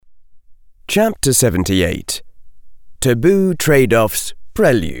Chapter 78. Taboo, Tradeoffs,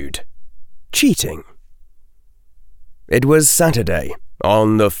 Prelude. Cheating. It was Saturday,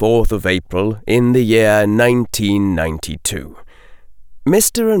 on the 4th of April, in the year 1992.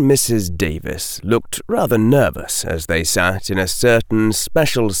 Mr. and Mrs. Davis looked rather nervous as they sat in a certain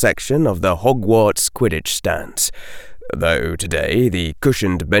special section of the Hogwarts Quidditch stands, though today the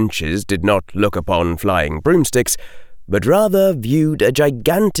cushioned benches did not look upon flying broomsticks, but rather viewed a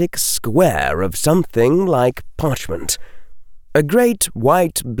gigantic square of something like parchment. A great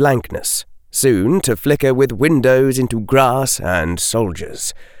white blankness, soon to flicker with windows into grass and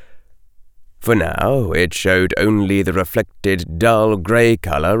soldiers. For now it showed only the reflected dull grey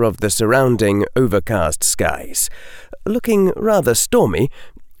colour of the surrounding overcast skies, looking rather stormy,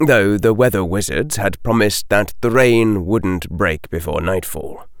 though the weather wizards had promised that the rain wouldn't break before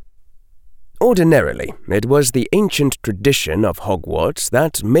nightfall. Ordinarily, it was the ancient tradition of Hogwarts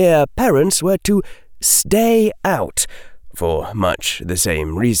that mere parents were to stay out, for much the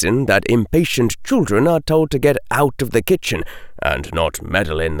same reason that impatient children are told to get out of the kitchen and not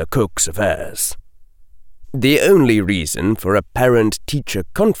meddle in the cook's affairs. The only reason for a parent-teacher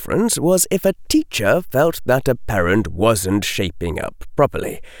conference was if a teacher felt that a parent wasn't shaping up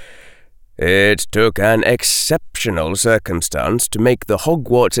properly. It took an exceptional circumstance to make the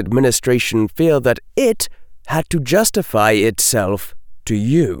Hogwarts administration feel that it had to justify itself to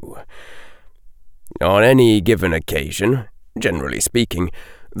you. On any given occasion, generally speaking,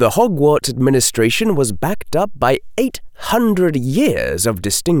 the Hogwarts administration was backed up by 800 years of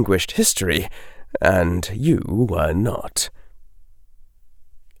distinguished history, and you were not.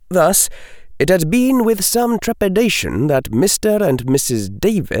 Thus, it had been with some trepidation that Mr. and Mrs.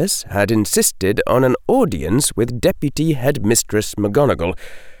 Davis had insisted on an audience with Deputy Headmistress McGonagall.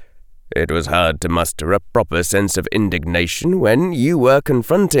 It was hard to muster a proper sense of indignation when you were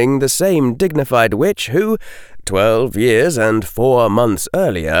confronting the same dignified witch who, 12 years and 4 months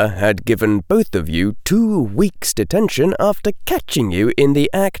earlier, had given both of you 2 weeks' detention after catching you in the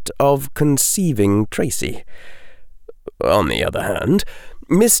act of conceiving Tracy. On the other hand,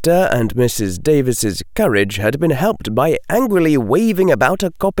 Mr. and Mrs. Davis's courage had been helped by angrily waving about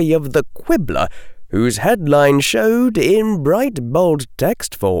a copy of The Quibbler, whose headline showed in bright bold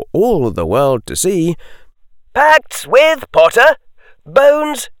text for all the world to see, "Pacts with Potter,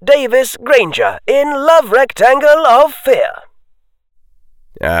 Bones, Davis, Granger, in love rectangle of fear."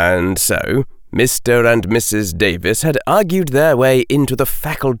 And so, Mr. and Mrs. Davis had argued their way into the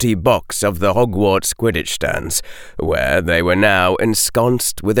faculty box of the Hogwarts Quidditch stands, where they were now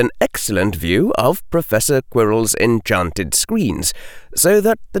ensconced with an excellent view of Professor Quirrell's enchanted screens, so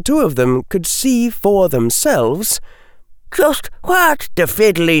that the two of them could see for themselves just what the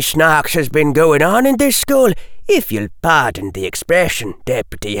fiddly snarks has been going on in this school, if you'll pardon the expression,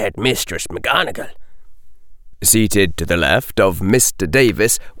 Deputy Headmistress McGonagall. Seated to the left of Mr.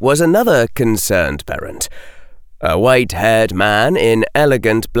 Davis was another concerned parent, a white-haired man in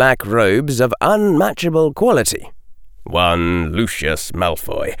elegant black robes of unmatchable quality, one Lucius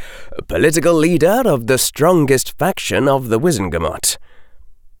Malfoy, political leader of the strongest faction of the Wizengamot.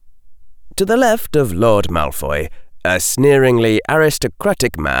 To the left of Lord Malfoy, a sneeringly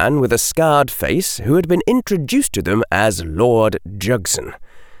aristocratic man with a scarred face who had been introduced to them as Lord Jugson.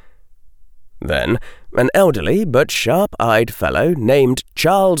 Then, an elderly but sharp-eyed fellow named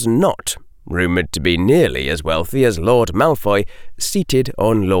Charles Knott, rumoured to be nearly as wealthy as Lord Malfoy, seated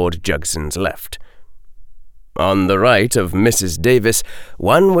on Lord Jugson's left. On the right of Mrs. Davis,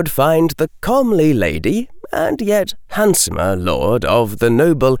 one would find the comely lady, and yet handsomer lord of the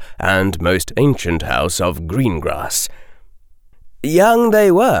noble and most ancient house of Greengrass. Young they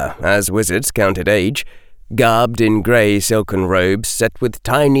were, as wizards counted age, garbed in grey silken robes set with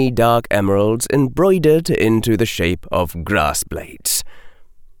tiny dark emeralds embroidered into the shape of grass blades.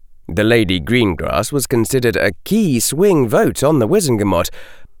 The Lady Greengrass was considered a key swing vote on the Wizengamot,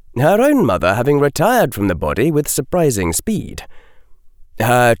 her own mother having retired from the body with surprising speed.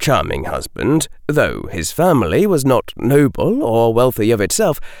 Her charming husband, though his family was not noble or wealthy of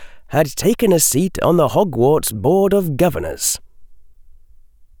itself, had taken a seat on the Hogwarts Board of Governors.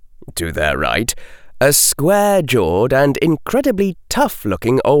 To their right, a square-jawed and incredibly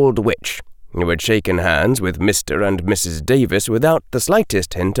tough-looking old witch, who had shaken hands with Mr. and Mrs. Davis without the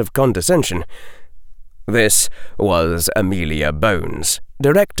slightest hint of condescension. This was Amelia Bones,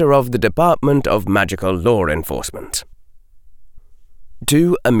 Director of the Department of Magical Law Enforcement.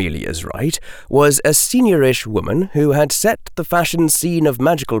 To Amelia's right was a seniorish woman who had set the fashion scene of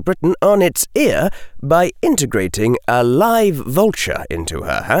magical Britain on its ear by integrating a live vulture into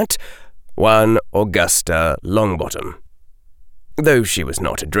her hat, one Augusta Longbottom. Though she was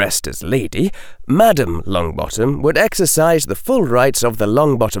not addressed as Lady, Madam Longbottom would exercise the full rights of the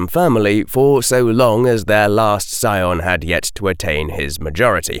Longbottom family for so long as their last scion had yet to attain his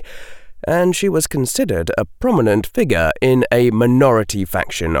majority, and she was considered a prominent figure in a minority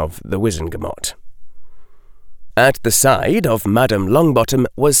faction of the Wizengamot. At the side of Madam Longbottom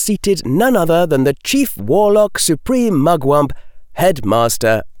was seated none other than the Chief Warlock Supreme Mugwump,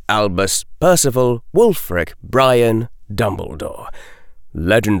 Headmaster Albus Percival Wulfric Brian Dumbledore,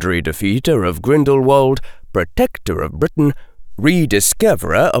 legendary defeater of Grindelwald, protector of Britain,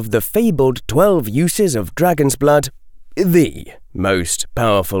 rediscoverer of the fabled 12 uses of dragon's blood, the most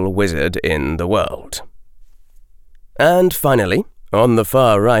powerful wizard in the world. And finally, on the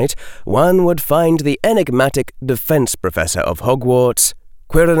far right, one would find the enigmatic defense professor of Hogwarts,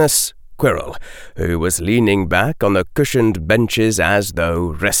 Quirinus Quirrell, who was leaning back on the cushioned benches as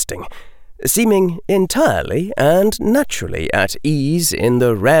though resting, seeming entirely and naturally at ease in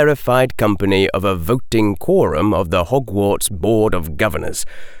the rarefied company of a voting quorum of the Hogwarts Board of Governors,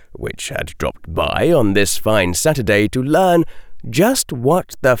 which had dropped by on this fine Saturday to learn just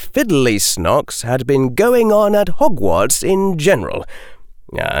what the fiddly snocks had been going on at Hogwarts in general,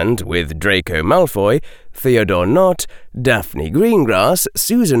 and with Draco Malfoy, Theodore Nott, Daphne Greengrass,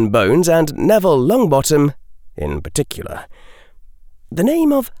 Susan Bones, and Neville Longbottom in particular. The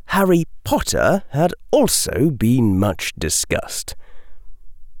name of Harry Potter had also been much discussed.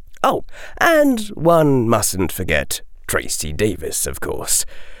 Oh, and one mustn't forget Tracy Davis, of course.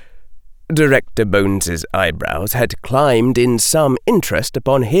 Director Bones's eyebrows had climbed in some interest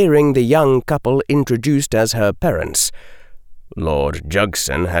upon hearing the young couple introduced as her parents. Lord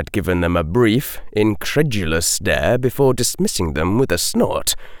Jugson had given them a brief, incredulous stare before dismissing them with a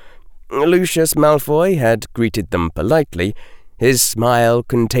snort. Lucius Malfoy had greeted them politely, his smile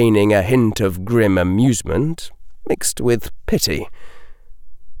containing a hint of grim amusement, mixed with pity.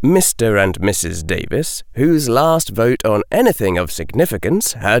 Mr. and Mrs. Davis, whose last vote on anything of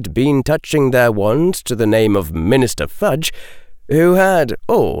significance had been touching their wands to the name of Minister Fudge, who had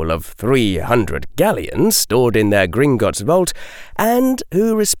all of 300 galleons stored in their Gringotts vault, and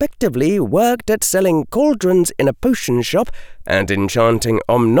who respectively worked at selling cauldrons in a potion shop and enchanting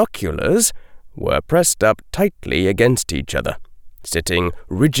omnoculars, were pressed up tightly against each other, sitting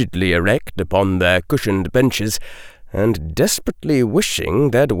rigidly erect upon their cushioned benches, and desperately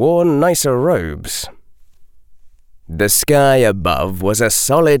wishing they'd worn nicer robes. The sky above was a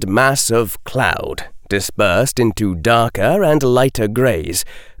solid mass of cloud, dispersed into darker and lighter greys,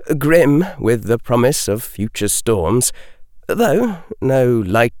 grim with the promise of future storms, though no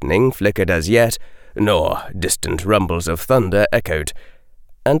lightning flickered as yet, nor distant rumbles of thunder echoed,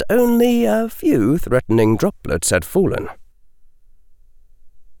 and only a few threatening droplets had fallen.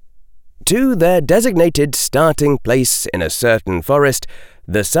 To their designated starting place in a certain forest,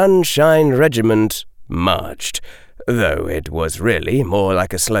 the Sunshine Regiment marched, though it was really more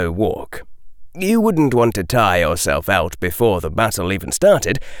like a slow walk. You wouldn't want to tire yourself out before the battle even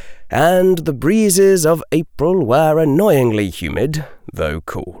started, and the breezes of April were annoyingly humid, though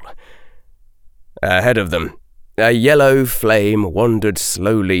cool. Ahead of them, a yellow flame wandered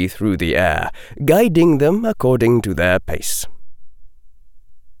slowly through the air, guiding them according to their pace.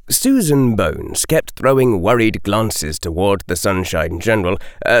 Susan Bones kept throwing worried glances toward the Sunshine General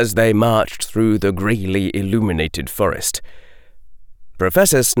as they marched through the greyly illuminated forest.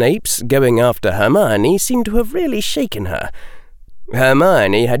 Professor Snape's going after Hermione seemed to have really shaken her.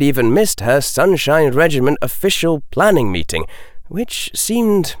 Hermione had even missed her Sunshine Regiment official planning meeting, which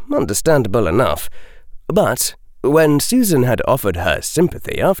seemed understandable enough. But when Susan had offered her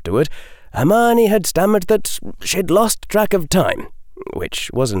sympathy afterward, Hermione had stammered that she'd lost track of time,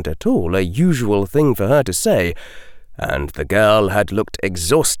 which wasn't at all a usual thing for her to say, and the girl had looked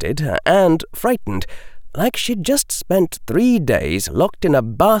exhausted and frightened, like she'd just spent 3 days locked in a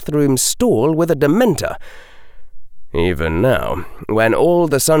bathroom stall with a Dementor. Even now, when all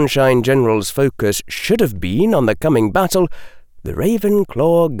the Sunshine General's focus should have been on the coming battle, the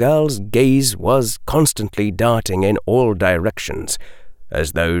Ravenclaw girl's gaze was constantly darting in all directions,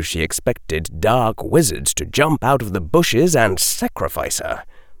 as though she expected dark wizards to jump out of the bushes and sacrifice her.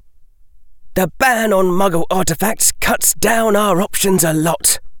 "The ban on Muggle artifacts cuts down our options a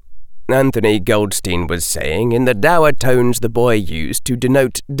lot," Anthony Goldstein was saying in the dour tones the boy used to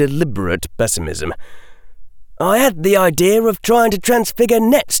denote deliberate pessimism. "I had the idea of trying to transfigure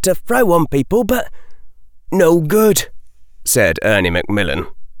nets to throw on people, but no good," said Ernie Macmillan.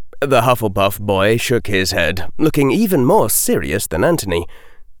 The Hufflepuff boy shook his head, looking even more serious than Anthony.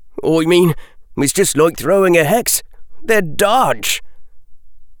 "I mean, it's just like throwing a hex. They're dodge."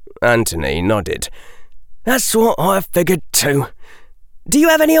 Anthony nodded. "That's what I figured too. Do you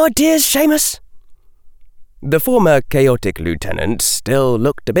have any ideas, Seamus?" The former chaotic lieutenant still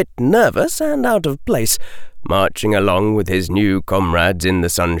looked a bit nervous and out of place, marching along with his new comrades in the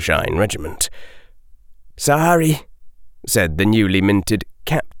Sunshine Regiment. "Sorry," said the newly minted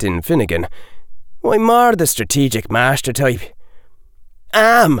Captain Finnegan. "I'm more the strategic master type."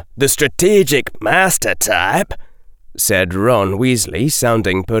 "I'm the strategic master type," said Ron Weasley,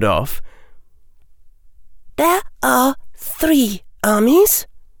 sounding put off. "There are 3 armies,"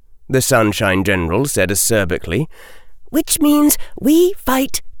 the Sunshine General said acerbically, "which means we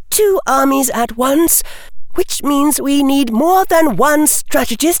fight 2 armies at once, which means we need more than 1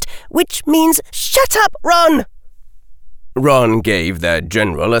 strategist, which means shut up, Ron!" Ron gave their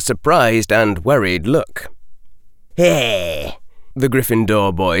general a surprised and worried look. "Hey," the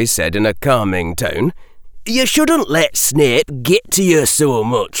Gryffindor boy said in a calming tone, "you shouldn't let Snape get to you so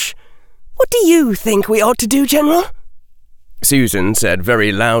much." "What do you think we ought to do, General?" Susan said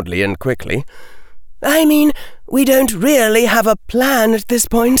very loudly and quickly. "I mean, we don't really have a plan at this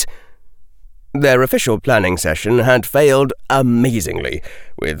point." Their official planning session had failed amazingly,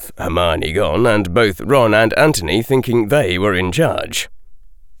 with Hermione gone and both Ron and Anthony thinking they were in charge.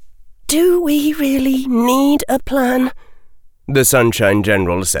 "Do we really need a plan?" the Sunshine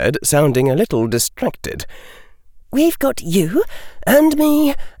General said, sounding a little distracted. "We've got you, and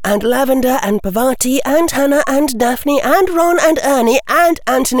me, and Lavender, and Pavati, and Hannah, and Daphne, and Ron, and Ernie, and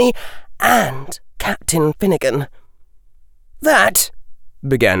Anthony, and Captain Finnegan." "That,"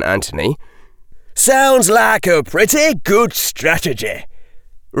 began Anthony, "sounds like a pretty good strategy,"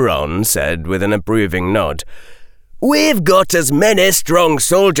 Ron said with an approving nod. "We've got as many strong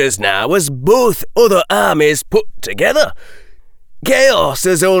soldiers now as both other armies put together. Chaos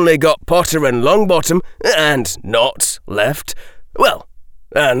has only got Potter and Longbottom, and Nott left. Well,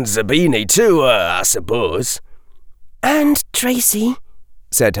 and Zabini too, I suppose." "And Tracy,"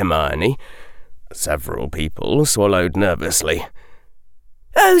 said Hermione. Several people swallowed nervously.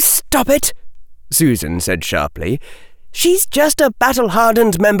 "Oh, stop it," Susan said sharply. "She's just a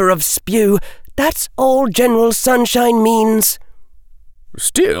battle-hardened member of SPEW. That's all General Sunshine means."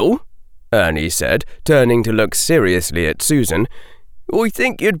 "Still," Ernie said, turning to look seriously at Susan, "I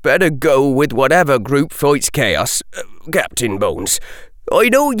think you'd better go with whatever group fights chaos, Captain Bones. I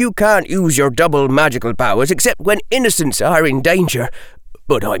know you can't use your double magical powers except when innocents are in danger,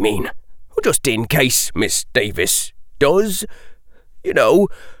 but I mean, just in case Miss Davis does,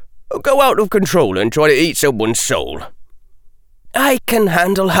 go out of control and try to eat someone's soul." "I can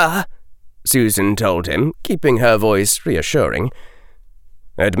handle her," Susan told him, keeping her voice reassuring.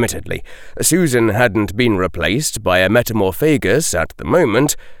 Admittedly, Susan hadn't been replaced by a metamorphagus at the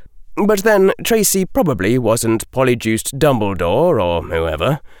moment, but then Tracy probably wasn't Polyjuiced Dumbledore or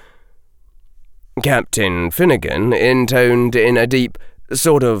whoever. Captain Finnegan intoned in a deep,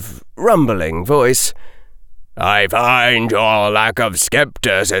 sort of rumbling voice, "I find your lack of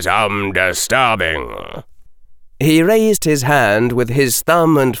skepticism disturbing." He raised his hand with his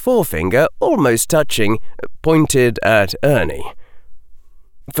thumb and forefinger almost touching, pointed at Ernie.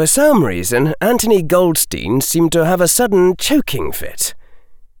 For some reason, Anthony Goldstein seemed to have a sudden choking fit.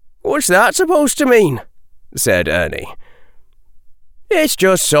 "What's that supposed to mean?" said Ernie. "It's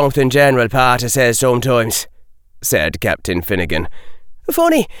just something General Potter says sometimes," said Captain Finnegan.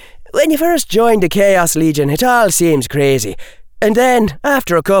 "Funny, when you first joined the Chaos Legion, it all seems crazy. And then,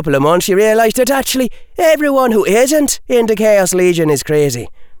 after a couple of months, you realise that actually everyone who isn't in the Chaos Legion is crazy."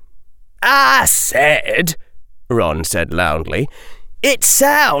 "I said," Ron said loudly, "it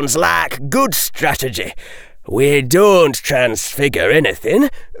sounds like good strategy. We don't transfigure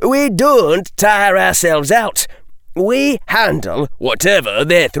anything. We don't tire ourselves out. We handle whatever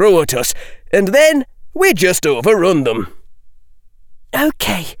they throw at us, and then we just overrun them."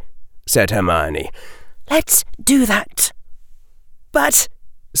 "Okay," said Hermione. "Let's do that." "But,"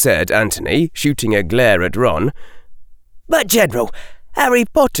 said Anthony, shooting a glare at Ron, "but General, Harry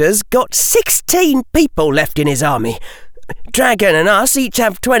Potter's got 16 people left in his army. Dragon and us each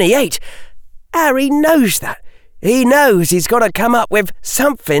have 28. Harry knows that. He knows he's got to come up with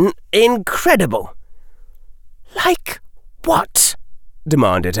something incredible." "Like what?"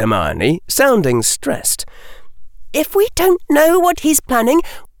 demanded Hermione, sounding stressed. "If we don't know what he's planning,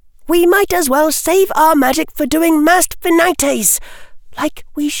 we might as well save our magic for doing masked finites, like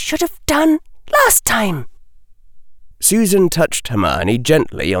we should have done last time." Susan touched Hermione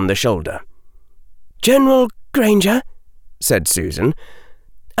gently on the shoulder. "General Granger," said Susan,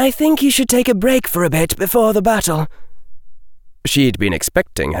 "I think you should take a break for a bit before the battle." She'd been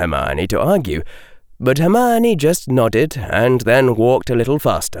expecting Hermione to argue, but Hermione just nodded and then walked a little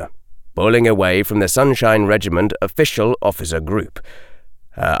faster, pulling away from the Sunshine Regiment official officer group.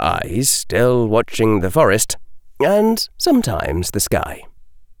 her eyes still watching the forest, and sometimes the sky.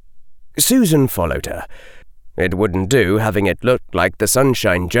 Susan followed her. It wouldn't do having it look like the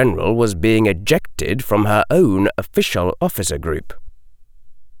Sunshine General was being ejected from her own official officer group.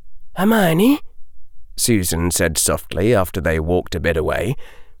 "Hermione," Susan said softly after they walked a bit away,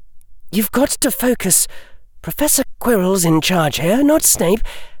 "you've got to focus. Professor Quirrell's in charge here, not Snape,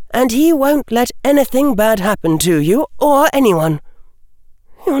 and he won't let anything bad happen to you or anyone."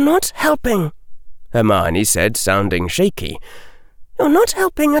 "You're not helping," Hermione said, sounding shaky. "You're not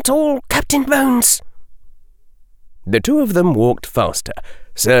helping at all, Captain Bones." The two of them walked faster,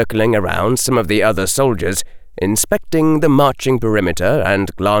 circling around some of the other soldiers, inspecting the marching perimeter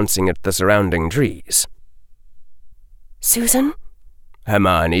and glancing at the surrounding trees. "Susan,"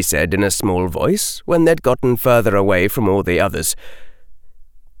 Hermione said in a small voice when they'd gotten further away from all the others,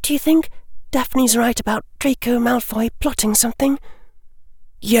 "do you think Daphne's right about Draco Malfoy plotting something?"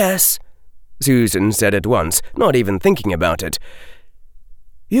 "Yes," Susan said at once, not even thinking about it.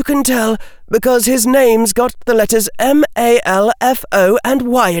 "You can tell because his name's got the letters M-A-L-F-O and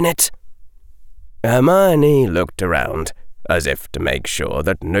Y in it." Hermione looked around, as if to make sure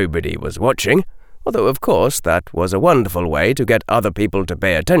that nobody was watching, although of course that was a wonderful way to get other people to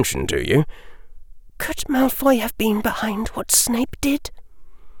pay attention to you. "Could Malfoy have been behind what Snape did?"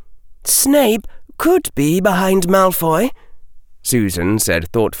 "Snape could be behind Malfoy," Susan said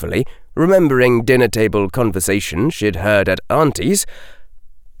thoughtfully, remembering dinner-table conversations she'd heard at Auntie's.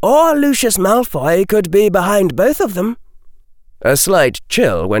 "Or Lucius Malfoy could be behind both of them." A slight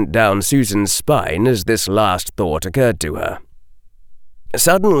chill went down Susan's spine as this last thought occurred to her.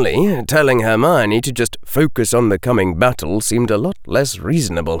 Suddenly, telling Hermione to just focus on the coming battle seemed a lot less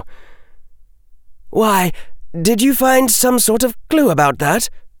reasonable. "Why, did you find some sort of clue about that?"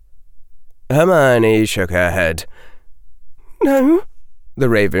 Hermione shook her head. "No," the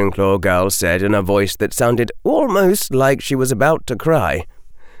Ravenclaw girl said in a voice that sounded almost like she was about to cry.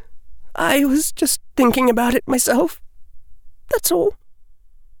 "I was just thinking about it myself. That's all."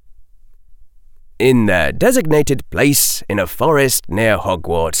 In their designated place in a forest near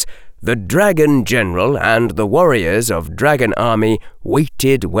Hogwarts, the Dragon General and the warriors of Dragon Army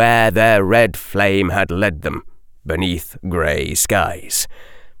waited where their red flame had led them, beneath grey skies.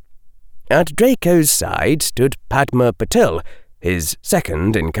 At Draco's side stood Padma Patil, his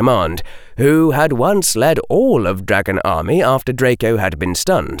second in command, who had once led all of Dragon Army after Draco had been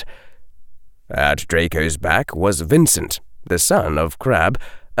stunned. At Draco's back was Vincent, the son of Crabbe,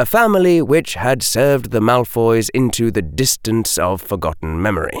 a family which had served the Malfoys into the distance of forgotten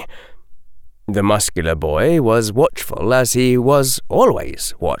memory. The muscular boy was watchful as he was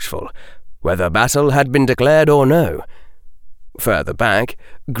always watchful, whether battle had been declared or no. Further back,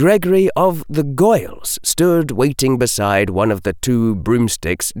 Gregory of the Goyles stood waiting beside one of the 2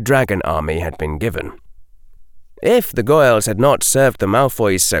 broomsticks Dragon Army had been given. If the Goyles had not served the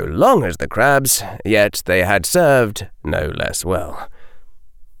Malfoys so long as the Crabbes, yet they had served no less well.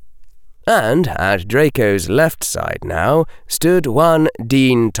 And at Draco's left side now stood one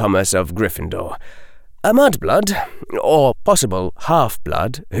Dean Thomas of Gryffindor, a mudblood, or possible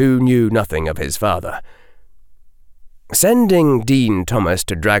half-blood, who knew nothing of his father. Sending Dean Thomas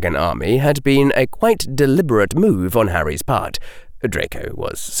to Dragon Army had been a quite deliberate move on Harry's part, Draco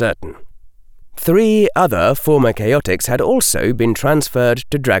was certain. 3 other former Chaotix had also been transferred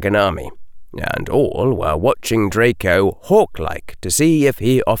to Dragon Army, and all were watching Draco hawk-like to see if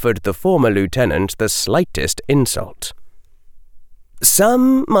he offered the former lieutenant the slightest insult.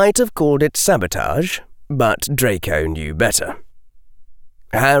 Some might have called it sabotage, but Draco knew better.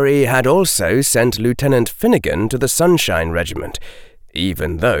 Harry had also sent Lieutenant Finnegan to the Sunshine Regiment,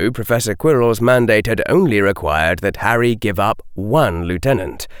 even though Professor Quirrell's mandate had only required that Harry give up 1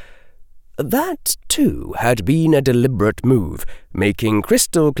 lieutenant. That, too, had been a deliberate move, making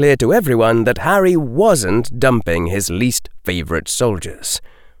crystal clear to everyone that Harry wasn't dumping his least favourite soldiers.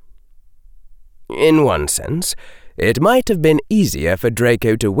 In one sense, it might have been easier for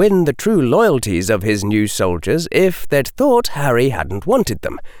Draco to win the true loyalties of his new soldiers if they'd thought Harry hadn't wanted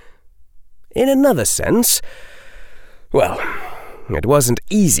them. In another sense, well, it wasn't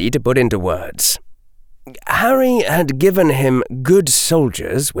easy to put into words. Harry had given him good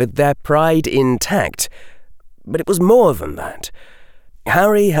soldiers with their pride intact, but it was more than that.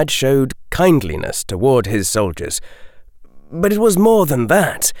 Harry had showed kindliness toward his soldiers, but it was more than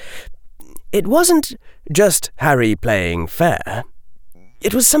that. It wasn't just Harry playing fair.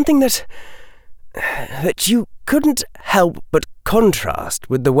 It was something that you couldn't help but contrast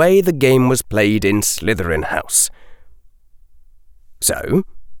with the way the game was played in Slytherin House. So,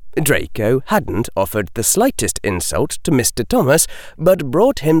 Draco hadn't offered the slightest insult to Mr. Thomas, but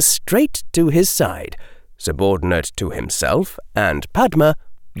brought him straight to his side, subordinate to himself and Padma,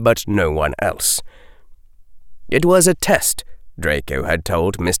 but no one else. It was a test, Draco had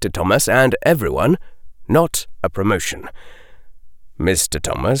told Mr. Thomas and everyone, not a promotion. Mr.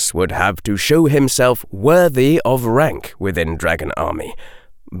 Thomas would have to show himself worthy of rank within Dragon Army,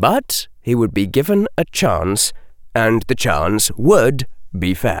 but he would be given a chance, and the chance would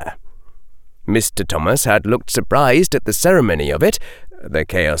be fair. Mr. Thomas had looked surprised at the ceremony of it. The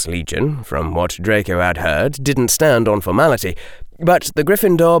Chaos Legion, from what Draco had heard, didn't stand on formality, but the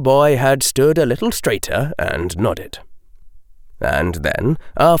Gryffindor boy had stood a little straighter and nodded. And then,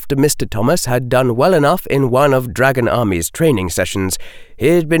 after Mr. Thomas had done well enough in one of Dragon Army's training sessions, he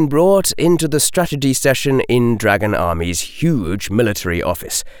had been brought into the strategy session in Dragon Army's huge military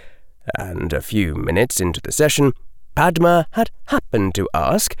office. And a few minutes into the session, Padma had happened to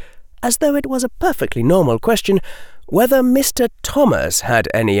ask, as though it was a perfectly normal question, whether Mr. Thomas had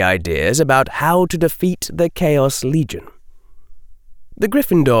any ideas about how to defeat the Chaos Legion. The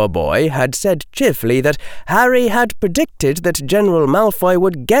Gryffindor boy had said cheerfully that Harry had predicted that General Malfoy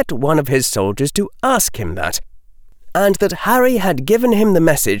would get one of his soldiers to ask him that, and that Harry had given him the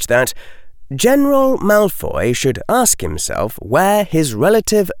message that General Malfoy should ask himself where his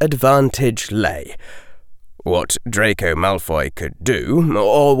relative advantage lay. What Draco Malfoy could do,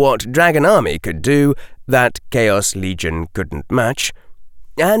 or what Dragon Army could do, that Chaos Legion couldn't match,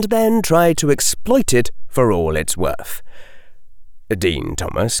 and then try to exploit it for all it's worth. Dean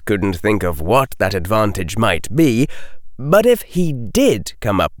Thomas couldn't think of what that advantage might be, but if he did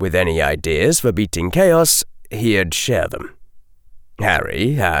come up with any ideas for beating Chaos, he'd share them.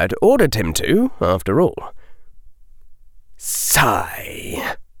 Harry had ordered him to, after all.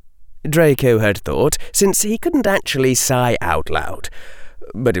 Sigh, Draco had thought, since he couldn't actually sigh out loud.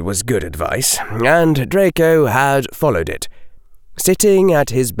 But it was good advice, and Draco had followed it, sitting at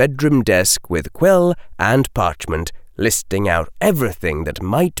his bedroom desk with quill and parchment, listing out everything that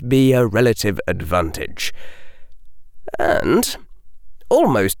might be a relative advantage. And,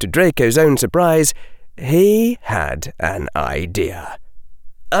 almost to Draco's own surprise, he had an idea.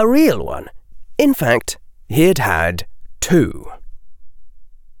 A real one. In fact, he'd had two.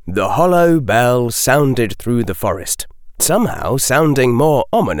 The hollow bell sounded through the forest, somehow sounding more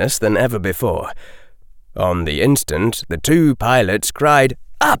ominous than ever before. On the instant, the two pilots cried,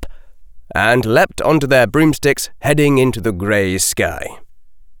 "Up!" and leapt onto their broomsticks, heading into the grey sky.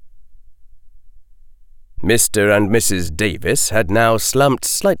 Mr. and Mrs. Davis had now slumped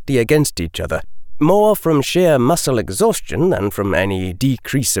slightly against each other, more from sheer muscle exhaustion than from any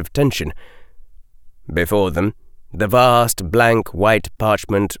decrease of tension. Before them, the vast blank white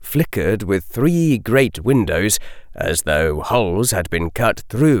parchment flickered with three great windows, as though holes had been cut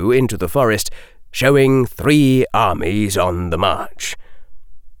through into the forest, showing three armies on the march.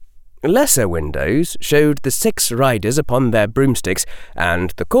 Lesser windows showed the 6 riders upon their broomsticks,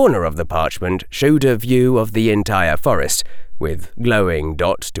 and the corner of the parchment showed a view of the entire forest, with glowing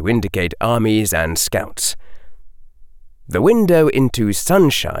dots to indicate armies and scouts. The window into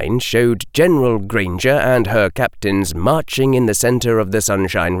Sunshine showed General Granger and her captains marching in the centre of the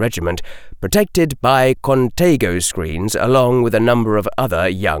Sunshine Regiment, protected by Contago screens along with a number of other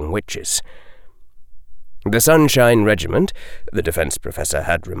young witches. The Sunshine Regiment, the defence professor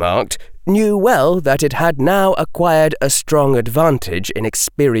had remarked, knew well that it had now acquired a strong advantage in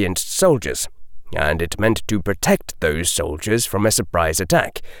experienced soldiers, and it meant to protect those soldiers from a surprise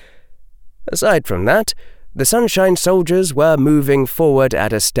attack. Aside from that, the Sunshine soldiers were moving forward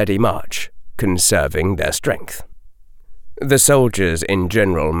at a steady march, conserving their strength. The soldiers in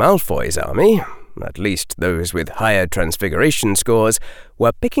General Malfoy's army, at least those with higher transfiguration scores,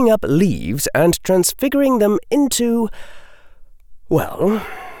 were picking up leaves and transfiguring them into... well,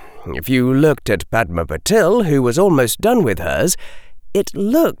 if you looked at Padma Patil, who was almost done with hers, it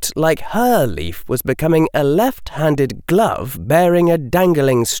looked like her leaf was becoming a left-handed glove bearing a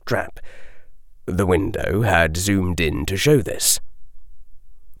dangling strap. The window had zoomed in to show this.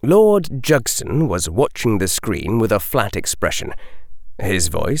 Lord Jugson was watching the screen with a flat expression. His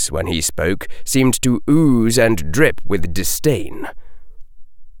voice, when he spoke, seemed to ooze and drip with disdain.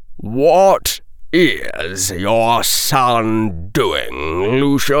 "What is your son doing,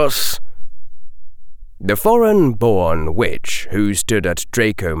 Lucius?" The foreign-born witch who stood at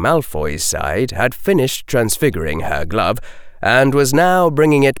Draco Malfoy's side had finished transfiguring her glove, and was now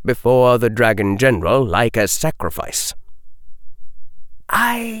bringing it before the Dragon General like a sacrifice.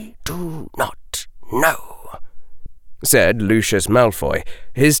 "I do not know," said Lucius Malfoy,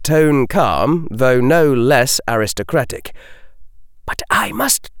 his tone calm, though no less aristocratic. but I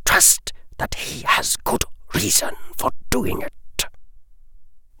must trust that he has good reason for doing it."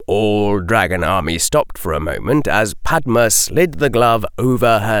 All Dragon Army stopped for a moment as Padma slid the glove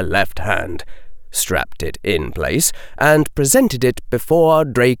over her left hand, strapped it in place, and presented it before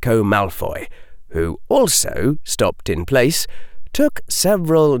Draco Malfoy, who also stopped in place, took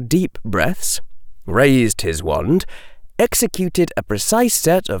several deep breaths, raised his wand, executed a precise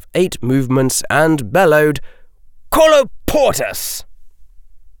set of 8 movements, and bellowed, "Colloportus!"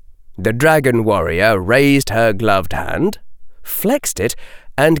 The dragon warrior raised her gloved hand, flexed it,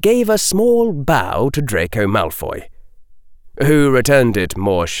 and gave a small bow to Draco Malfoy, who returned it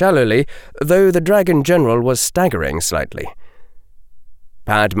more shallowly, though the dragon general was staggering slightly.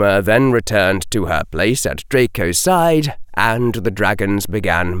 Padma then returned to her place at Draco's side, and the dragons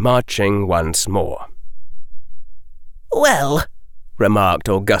began marching once more. "Well," remarked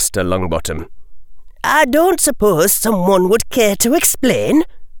Augusta Longbottom, "I don't suppose someone would care to explain?"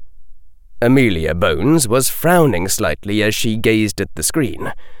 Amelia Bones was frowning slightly as she gazed at the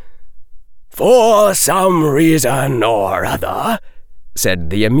screen. "For some reason or other," said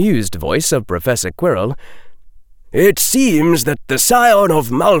the amused voice of Professor Quirrell, "it seems that the scion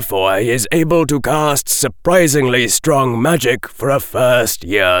of Malfoy is able to cast surprisingly strong magic for a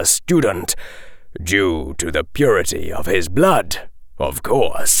first-year student, due to the purity of his blood, of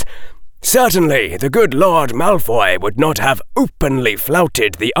course. Certainly, the good Lord Malfoy would not have openly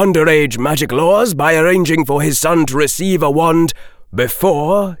flouted the underage magic laws by arranging for his son to receive a wand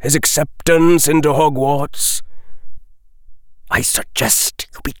before his acceptance into Hogwarts." "I suggest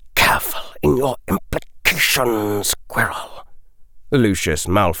you be careful in your implications, Quirrell," Lucius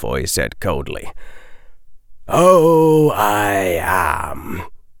Malfoy said coldly. "Oh, I am,"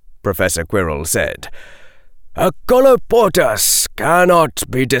 Professor Quirrell said. "A colloportus cannot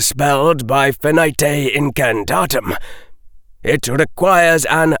be dispelled by finite incantatem. It requires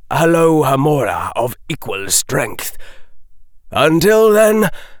an alohomora of equal strength. Until then,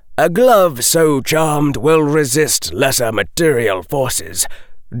 a glove so charmed will resist lesser material forces,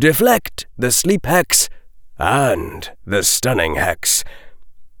 deflect the sleep hex and the stunning hex.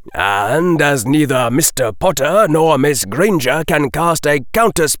 And as neither Mr. Potter nor Miss Granger can cast a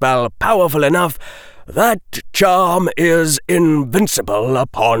counterspell powerful enough, that charm is invincible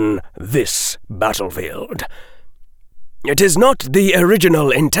upon this battlefield. It is not the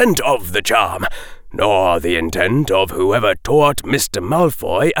original intent of the charm, nor the intent of whoever taught Mr.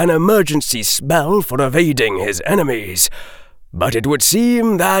 Malfoy an emergency spell for evading his enemies, but it would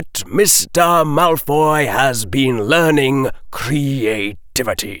seem that Mr. Malfoy has been learning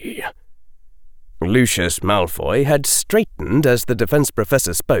creativity." Lucius Malfoy had straightened as the defense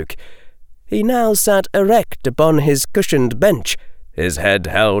professor spoke. He now sat erect upon his cushioned bench, his head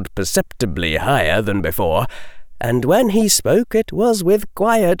held perceptibly higher than before, and when he spoke it was with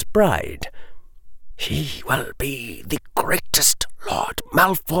quiet pride. "He will be the greatest Lord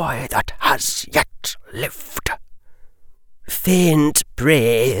Malfoy that has yet lived." "Faint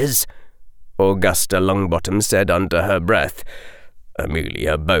praise," Augusta Longbottom said under her breath.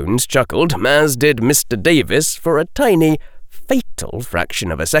 Amelia Bones chuckled, as did Mr. Davis, for a tiny, fatal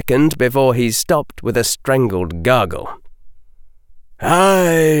fraction of a second before he stopped with a strangled gargle.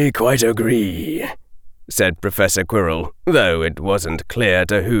 "I quite agree," said Professor Quirrell, though it wasn't clear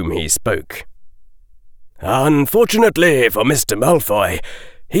to whom he spoke. "Unfortunately for Mr. Malfoy,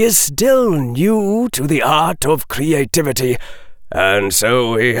 he is still new to the art of creativity, and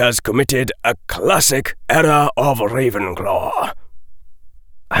so he has committed a classic error of Ravenclaw."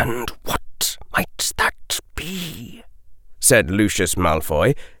 "And what might that be?" said Lucius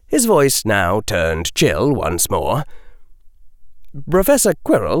Malfoy, his voice now turned chill once more. Professor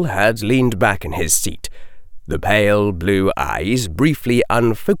Quirrell had leaned back in his seat, the pale blue eyes briefly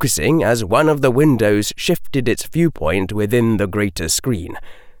unfocusing as one of the windows shifted its viewpoint within the greater screen,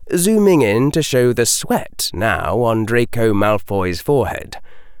 zooming in to show the sweat now on Draco Malfoy's forehead.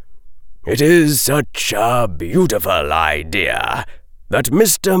 "It is such a beautiful idea that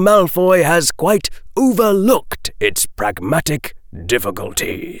Mr. Malfoy has quite overlooked its pragmatic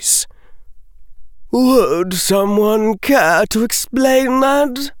difficulties." "Would someone care to explain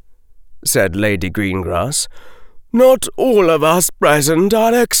that?" said Lady Greengrass. "Not all of us present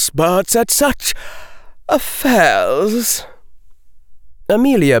are experts at such affairs."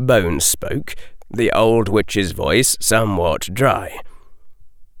 Amelia Bones spoke, the old witch's voice somewhat dry.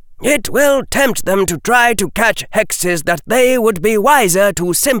 "It will tempt them to try to catch hexes that they would be wiser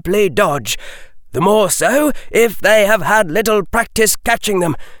to simply dodge, the more so if they have had little practice catching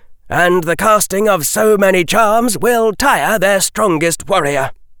them, and the casting of so many charms will tire their strongest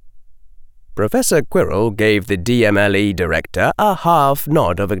warrior." Professor Quirrell gave the DMLE director a half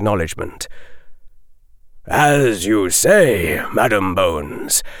nod of acknowledgement. As you say, Madam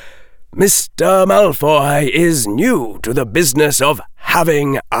Bones, Mr. Malfoy is new to the business of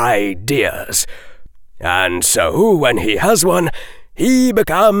having ideas, and so when he has one, he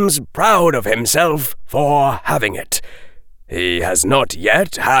becomes proud of himself for having it. He has not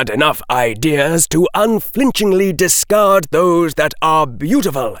yet had enough ideas to unflinchingly discard those that are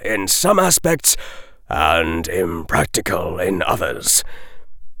beautiful in some aspects and impractical in others.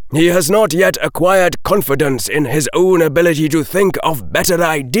 He has not yet acquired confidence in his own ability to think of better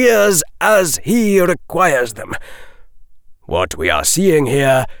ideas as he requires them. What we are seeing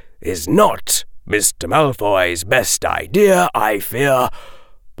here is not Mr. Malfoy's best idea, I fear,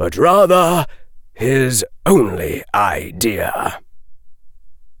 but rather his only idea.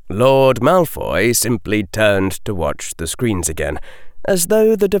 Lord Malfoy simply turned to watch the screens again, as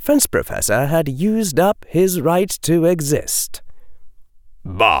though the defense professor had used up his right to exist.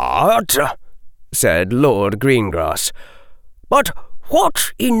 But, said Lord Greengrass, but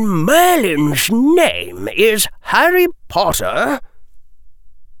what in Merlin's name is Harry Potter?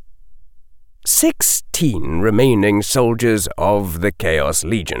 16 remaining soldiers of the Chaos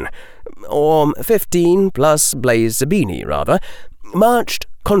Legion, or 15 plus Blaise Zabini, rather, marched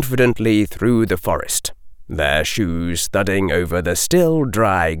confidently through the forest, their shoes thudding over the still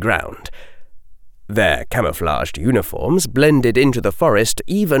dry ground. Their camouflaged uniforms blended into the forest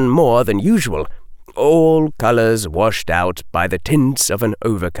even more than usual, all colours washed out by the tints of an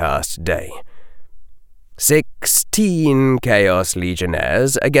overcast day. 16 Chaos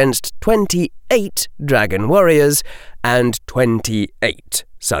Legionnaires against 28 Dragon Warriors and 28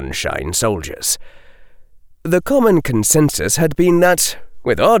 Sunshine Soldiers. The common consensus had been that,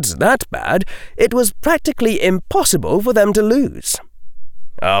 with odds that bad, it was practically impossible for them to lose.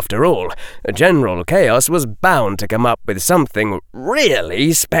 After all, General Chaos was bound to come up with something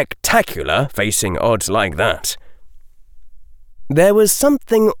really spectacular facing odds like that. There was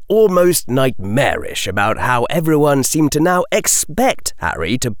something almost nightmarish about how everyone seemed to now expect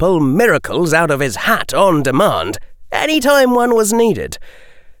Harry to pull miracles out of his hat on demand, any time one was needed.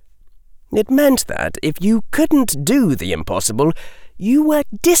 It meant that if you couldn't do the impossible, you were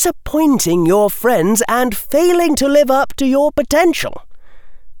disappointing your friends and failing to live up to your potential.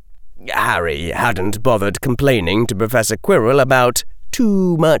 Harry hadn't bothered complaining to Professor Quirrell about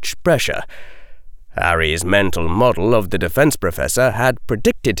too much pressure. Harry's mental model of the defense professor had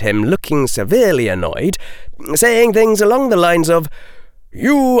predicted him looking severely annoyed, saying things along the lines of,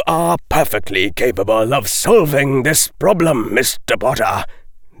 "You are perfectly capable of solving this problem, Mr. Potter.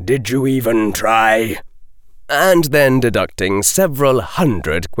 Did you even try?" And then deducting several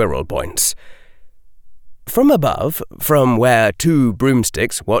hundred Quirrell points. From above, from where 2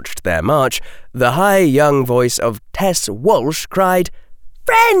 broomsticks watched their march, the high young voice of Tess Walsh cried,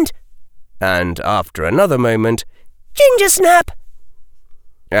 "Friend!" And after another moment, "Gingersnap!"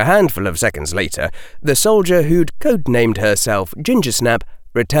 A handful of seconds later, the soldier who'd codenamed herself Gingersnap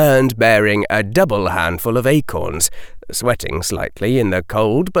returned bearing a double handful of acorns, sweating slightly in the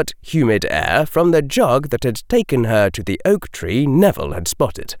cold but humid air from the jog that had taken her to the oak tree Neville had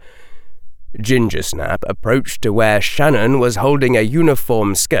spotted. Gingersnap approached to where Shannon was holding a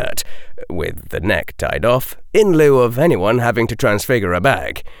uniform skirt, with the neck tied off, in lieu of anyone having to transfigure a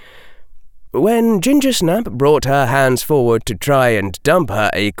bag. When Gingersnap brought her hands forward to try and dump her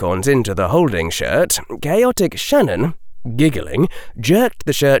acorns into the holding shirt, chaotic Shannon, giggling, jerked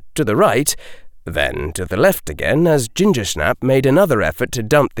the shirt to the right, then to the left again as Gingersnap made another effort to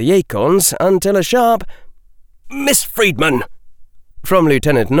dump the acorns until a sharp "Miss Friedman!" from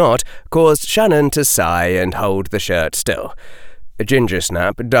Lieutenant Knott caused Shannon to sigh and hold the shirt still.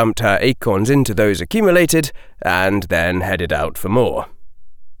 Gingersnap dumped her acorns into those accumulated, and then headed out for more.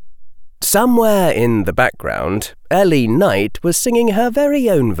 Somewhere in the background, Ellie Knight was singing her very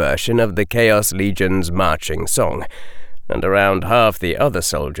own version of the Chaos Legion's marching song, and around half the other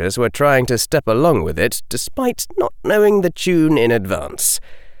soldiers were trying to step along with it despite not knowing the tune in advance.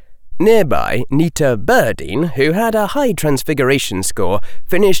 Nearby, Nita Burdine, who had a high transfiguration score,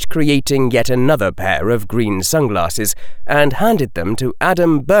 finished creating yet another pair of green sunglasses and handed them to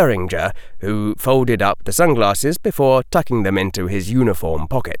Adam Beringer, who folded up the sunglasses before tucking them into his uniform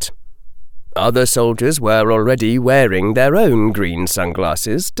pocket. Other soldiers were already wearing their own green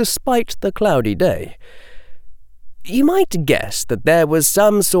sunglasses despite the cloudy day. You might guess that there was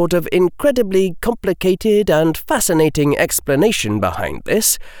some sort of incredibly complicated and fascinating explanation behind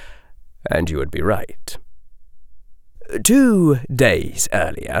this, and you would be right. 2 days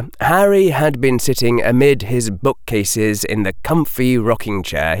earlier, Harry had been sitting amid his bookcases in the comfy rocking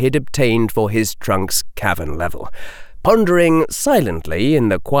chair he'd obtained for his trunk's cavern level, pondering silently in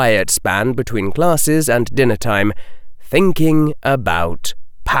the quiet span between classes and dinner time, thinking about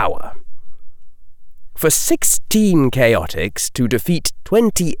power. For 16 chaotics to defeat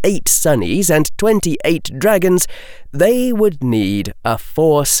 28 sunnies and 28 dragons, they would need a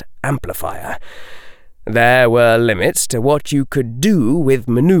force amplifier. There were limits to what you could do with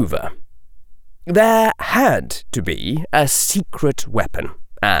maneuver. There had to be a secret weapon,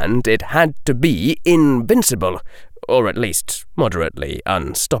 and it had to be invincible, or at least moderately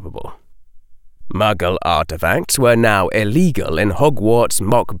unstoppable. Muggle artifacts were now illegal in Hogwarts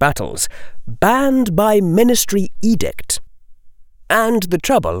mock battles, banned by Ministry edict. And the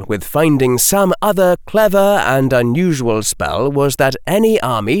trouble with finding some other clever and unusual spell was that any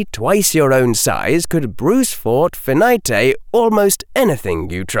army twice your own size could brute force finite almost anything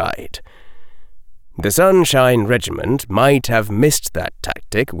you tried. The Sunshine Regiment might have missed that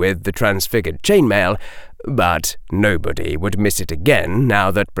tactic with the transfigured chainmail, but nobody would miss it again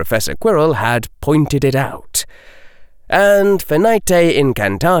now that Professor Quirrell had pointed it out. And Finite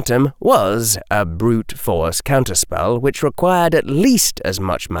Incantatem was a brute force counterspell which required at least as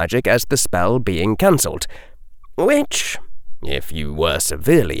much magic as the spell being cancelled, which, if you were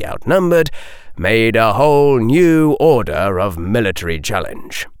severely outnumbered, made a whole new order of military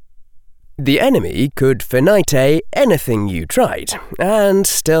challenge. The enemy could finite anything you tried, and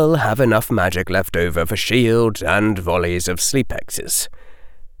still have enough magic left over for shields and volleys of sleep hexes.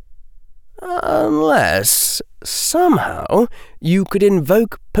 Unless, somehow, you could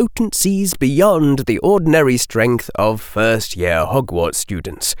invoke potencies beyond the ordinary strength of first-year Hogwarts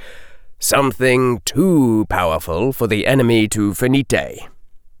students. Something too powerful for the enemy to finite.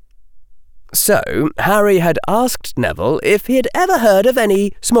 So, Harry had asked Neville if he had ever heard of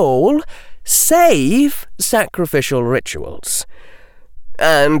any small, safe sacrificial rituals.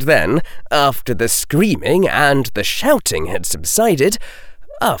 And then, after the screaming and the shouting had subsided,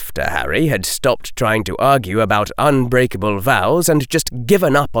 after Harry had stopped trying to argue about unbreakable vows and just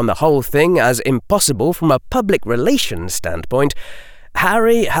given up on the whole thing as impossible from a public relations standpoint,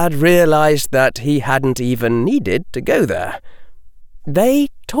 Harry had realized that he hadn't even needed to go there. They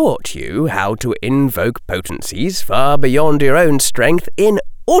taught you how to invoke potencies far beyond your own strength in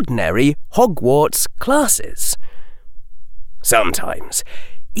ordinary Hogwarts classes. Sometimes,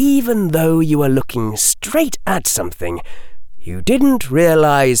 even though you were looking straight at something, you didn't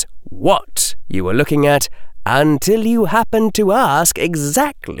realize what you were looking at until you happened to ask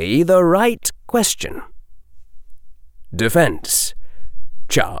exactly the right question. Defense,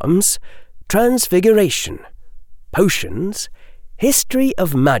 charms, transfiguration, potions, history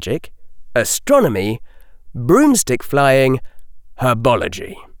of magic, astronomy, broomstick flying,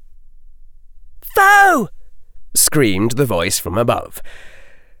 herbology. "Foe!" screamed the voice from above.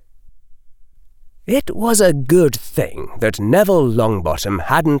 It was a good thing that Neville Longbottom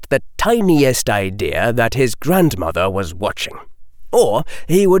hadn't the tiniest idea that his grandmother was watching, or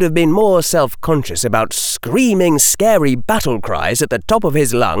he would have been more self-conscious about screaming scary battle cries at the top of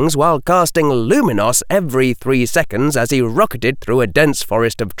his lungs while casting Luminos every 3 seconds as he rocketed through a dense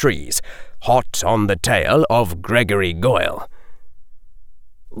forest of trees, hot on the tail of Gregory Goyle.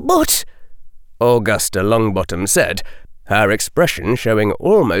 "But," Augusta Longbottom said, her expression showing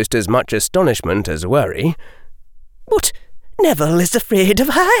almost as much astonishment as worry, "but Neville is afraid of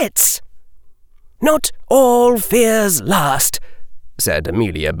heights." "Not all fears last," said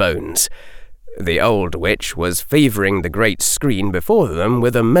Amelia Bones. The old witch was favouring the great screen before them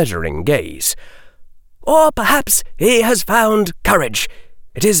with a measuring gaze. "Or perhaps he has found courage.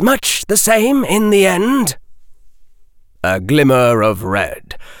 It is much the same in the end." A glimmer of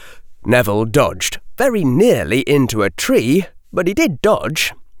red. Neville dodged very nearly into a tree, but he did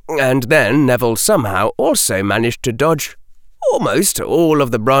dodge, and then Neville somehow also managed to dodge almost all of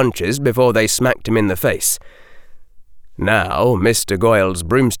the branches before they smacked him in the face. Now Mr. Goyle's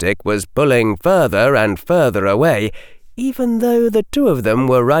broomstick was pulling further and further away, even though the two of them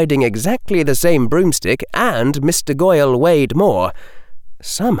were riding exactly the same broomstick and Mr. Goyle weighed more.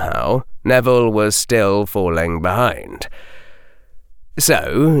 Somehow Neville was still falling behind.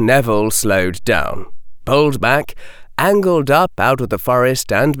 So Neville slowed down, pulled back, angled up out of the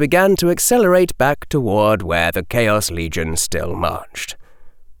forest and began to accelerate back toward where the Chaos Legion still marched.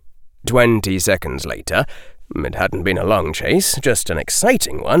 20 seconds later, it hadn't been a long chase, just an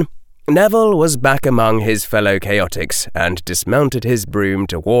exciting one, Neville was back among his fellow chaotics and dismounted his broom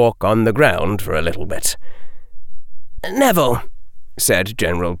to walk on the ground for a little bit. "Neville," said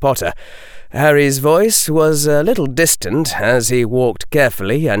General Potter, Harry's voice was a little distant as he walked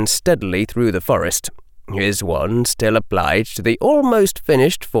carefully and steadily through the forest, his wand still applied to the almost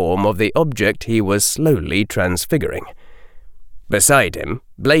finished form of the object he was slowly transfiguring. Beside him,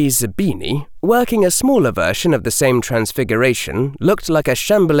 Blaise Zabini, working a smaller version of the same transfiguration, looked like a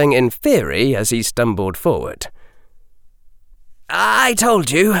shambling inferi as he stumbled forward. I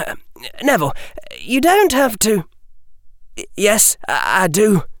told you. Neville, you don't have to. Yes, I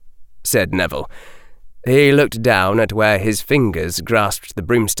do, said Neville. He looked down at where his fingers grasped the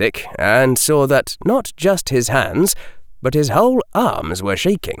broomstick and saw that not just his hands, but his whole arms were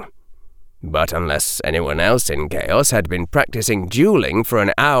shaking. But unless anyone else in Chaos had been practicing dueling for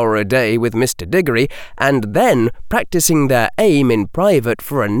an hour a day with Mr. Diggory, and then practicing their aim in private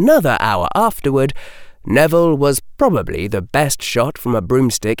for another hour afterward, Neville was probably the best shot from a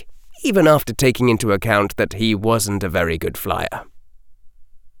broomstick, even after taking into account that he wasn't a very good flyer.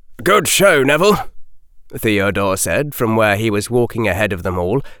 "Good show, Neville," Theodore said from where he was walking ahead of them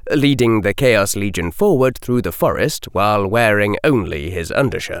all, leading the Chaos Legion forward through the forest while wearing only his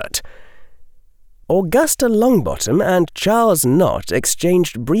undershirt. Augusta Longbottom and Charles Knott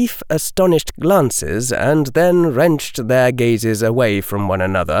exchanged brief, astonished glances and then wrenched their gazes away from one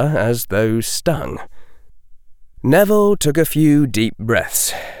another as though stung. Neville took a few deep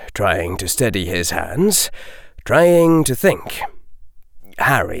breaths, trying to steady his hands, trying to think.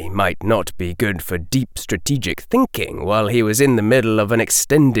 Harry might not be good for deep strategic thinking while he was in the middle of an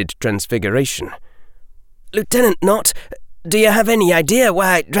extended transfiguration. Lieutenant Knott, do you have any idea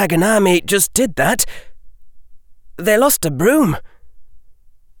why Dragon Army just did that? They lost a broom.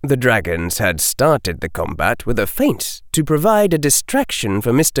 The dragons had started the combat with a feint to provide a distraction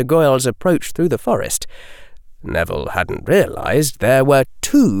for Mr. Goyle's approach through the forest. Neville hadn't realised there were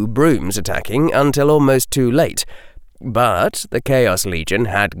 2 brooms attacking until almost too late, but the Chaos Legion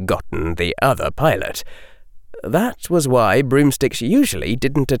had gotten the other pilot. That was why broomsticks usually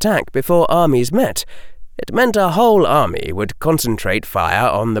didn't attack before armies met. It meant a whole army would concentrate fire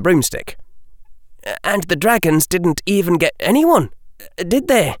on the broomstick. And the dragons didn't even get anyone, did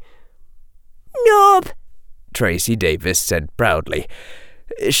they? Nope, Tracy Davis said proudly.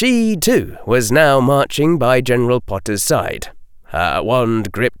 She, too, was now marching by General Potter's side, her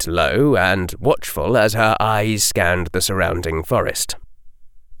wand gripped low and watchful as her eyes scanned the surrounding forest.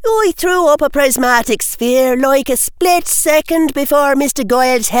 I threw up a prismatic sphere like a split second before Mr.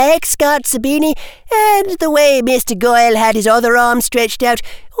 Goyle's hex got Zabini, and the way Mr. Goyle had his other arm stretched out,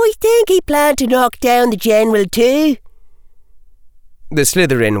 I think he planned to knock down the General too. The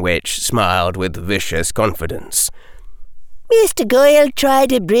Slytherin witch smiled with vicious confidence. Mr. Goyle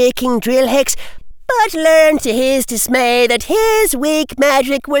tried a breaking drill hex, but learned to his dismay that his weak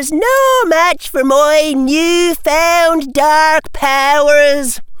magic was no match for my newfound dark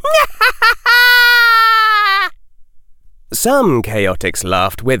powers. Some chaotics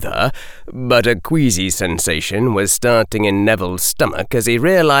laughed with her, but a queasy sensation was starting in Neville's stomach as he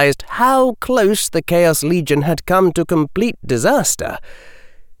realised how close the Chaos Legion had come to complete disaster.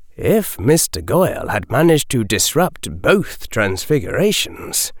 If Mr. Goyle had managed to disrupt both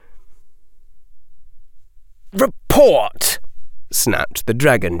transfigurations... "Report!" snapped the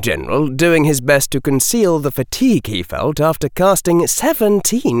Dragon General, doing his best to conceal the fatigue he felt after casting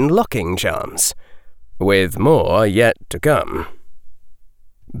 17 locking charms, with more yet to come.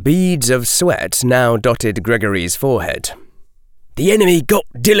 Beads of sweat now dotted Gregory's forehead. "The enemy got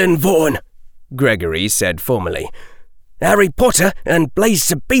Dylan Vaughan," Gregory said formally. "Harry Potter and Blaise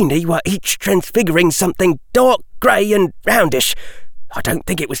Zabini were each transfiguring something dark grey and roundish. I don't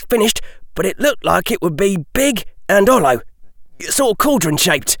think it was finished, but it looked like it would be big and hollow, sort of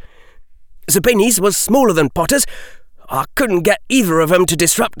cauldron-shaped. Zabini's was smaller than Potter's. I couldn't get either of them to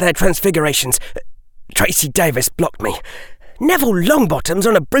disrupt their transfigurations. Tracy Davis blocked me. Neville Longbottom's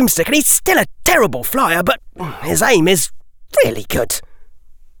on a broomstick and he's still a terrible flyer, but his aim is really good."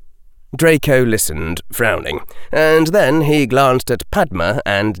 Draco listened, frowning, and then he glanced at Padma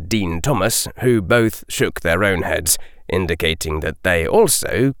and Dean Thomas, who both shook their own heads, indicating that they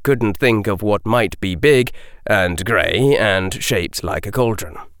also couldn't think of what might be big and grey and shaped like a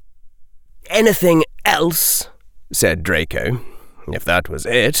cauldron. "Anything else?" said Draco. If that was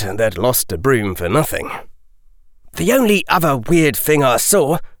it, they'd lost a broom for nothing. "The only other weird thing I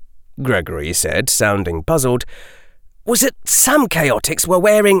saw," Gregory said, sounding puzzled, "was that some chaotics were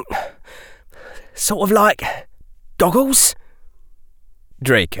wearing sort of like goggles."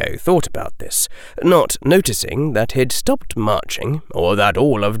 Draco thought about this, not noticing that he'd stopped marching, or that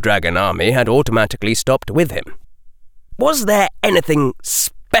all of Dragon Army had automatically stopped with him. "Was there anything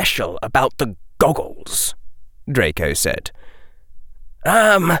special about the goggles?" Draco said.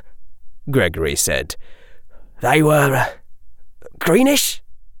 Gregory said. "They were greenish?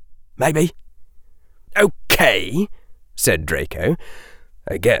 Maybe." "OK," said Draco.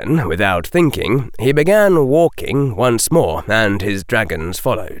 Again, without thinking, he began walking once more, and his dragons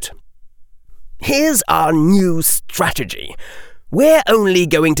followed. "Here's our new strategy. We're only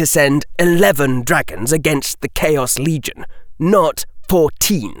going to send 11 dragons against the Chaos Legion, not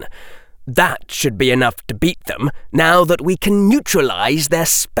 14. That should be enough to beat them, now that we can neutralize their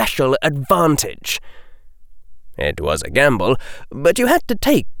special advantage." It was a gamble, but you had to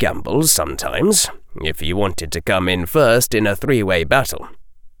take gambles sometimes, if you wanted to come in first in a 3-way battle.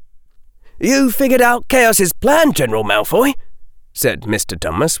 "You figured out Chaos's plan, General Malfoy?" said Mr.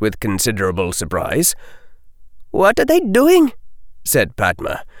 Thomas with considerable surprise. "What are they doing?" said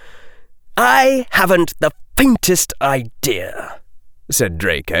Padma. "I haven't the faintest idea," said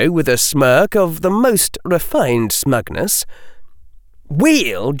Draco with a smirk of the most refined smugness.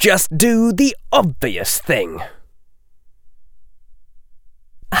 "We'll just do the obvious thing."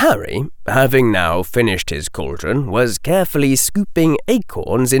 Harry, having now finished his cauldron, was carefully scooping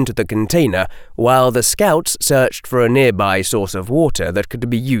acorns into the container while the scouts searched for a nearby source of water that could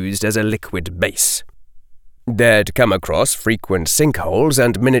be used as a liquid base. They'd come across frequent sinkholes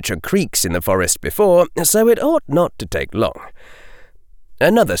and miniature creeks in the forest before, so it ought not to take long.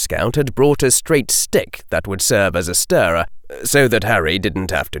 Another scout had brought a straight stick that would serve as a stirrer, so that Harry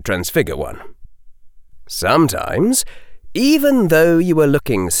didn't have to transfigure one. Sometimes, even though you were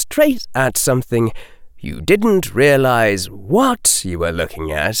looking straight at something, you didn't realize what you were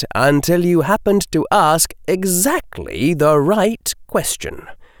looking at until you happened to ask exactly the right question.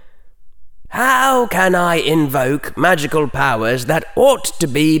 "How can I invoke magical powers that ought to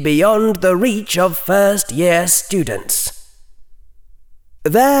be beyond the reach of first-year students?"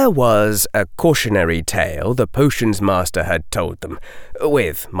 There was a cautionary tale the potions master had told them,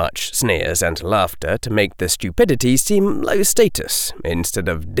 with much sneers and laughter to make the stupidity seem low status instead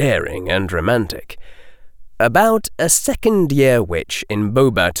of daring and romantic, about a second-year witch in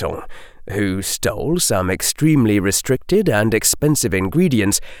Beaubaton who stole some extremely restricted and expensive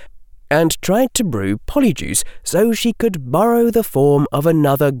ingredients and tried to brew polyjuice so she could borrow the form of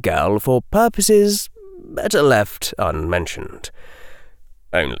another girl for purposes better left unmentioned.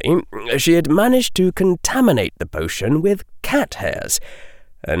 Only she had managed to contaminate the potion with cat hairs,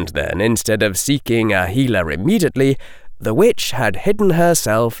 and then instead of seeking a healer immediately, the witch had hidden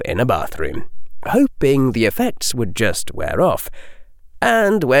herself in a bathroom, hoping the effects would just wear off.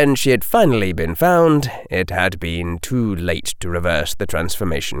 And when she had finally been found, it had been too late to reverse the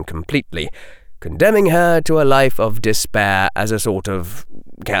transformation completely, condemning her to a life of despair as a sort of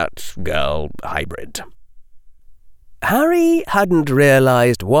cat-girl hybrid. Harry hadn't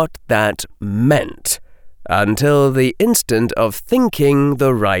realized what that meant until the instant of thinking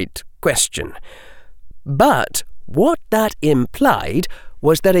the right question. But what that implied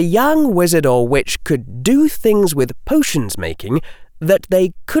was that a young wizard or witch could do things with potions making that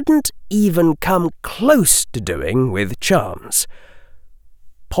they couldn't even come close to doing with charms.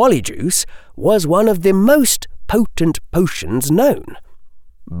 Polyjuice was one of the most potent potions known.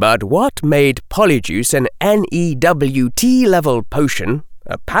 But what made Polyjuice an NEWT-level potion,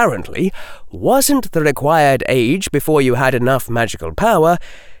 apparently, wasn't the required age before you had enough magical power.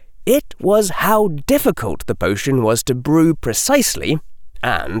 It was how difficult the potion was to brew precisely,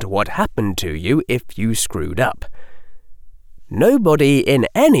 and what happened to you if you screwed up. Nobody in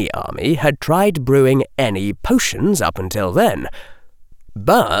any army had tried brewing any potions up until then.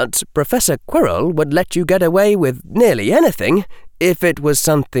 But Professor Quirrell would let you get away with nearly anything if it was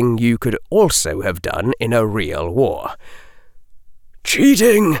something you could also have done in a real war.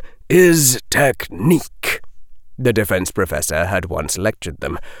 "Cheating is technique," the defense professor had once lectured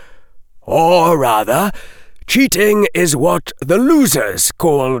them. "Or rather, cheating is what the losers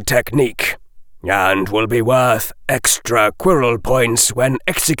call technique, and will be worth extra Quirrell points when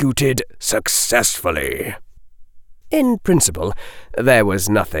executed successfully." In principle, there was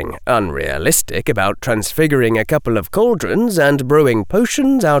nothing unrealistic about transfiguring a couple of cauldrons and brewing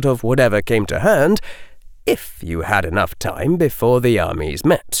potions out of whatever came to hand, if you had enough time before the armies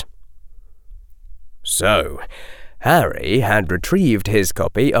met. So, Harry had retrieved his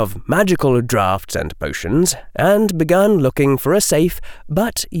copy of Magical Drafts and Potions and begun looking for a safe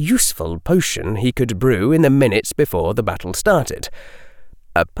but useful potion he could brew in the minutes before the battle started.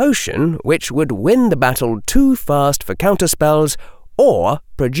 A potion which would win the battle too fast for counterspells or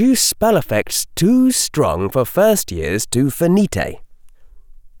produce spell effects too strong for first years to finite.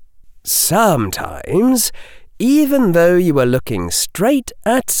 Sometimes, even though you were looking straight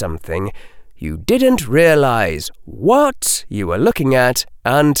at something, you didn't realize what you were looking at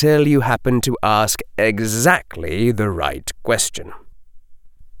until you happened to ask exactly the right question.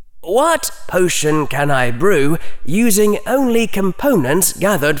 What potion can I brew using only components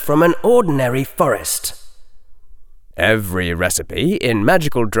gathered from an ordinary forest? Every recipe in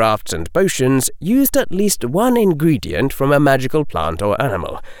magical drafts and potions used at least one ingredient from a magical plant or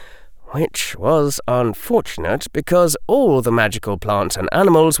animal, which was unfortunate because all the magical plants and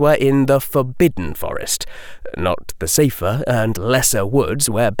animals were in the Forbidden Forest, not the safer and lesser woods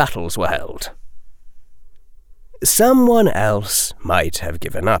where battles were held. Someone else might have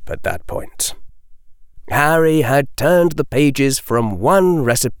given up at that point. Harry had turned the pages from one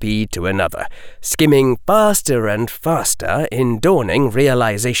recipe to another, skimming faster and faster in dawning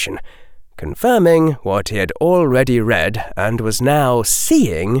realization, confirming what he had already read and was now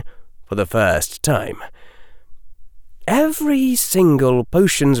seeing for the first time. Every single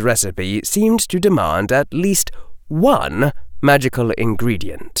potions recipe seemed to demand at least one magical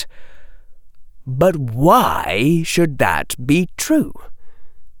ingredient. But why should that be true?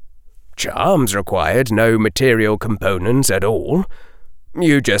 Charms required no material components at all.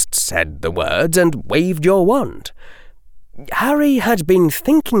 You just said the words and waved your wand. Harry had been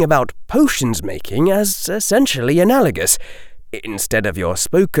thinking about potions making as essentially analogous. Instead of your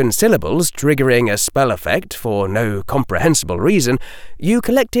spoken syllables triggering a spell effect for no comprehensible reason, you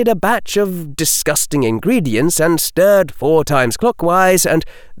collected a batch of disgusting ingredients and stirred 4 times clockwise, and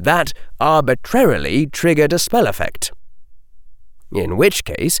that arbitrarily triggered a spell effect. In which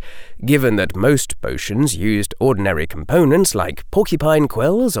case, given that most potions used ordinary components like porcupine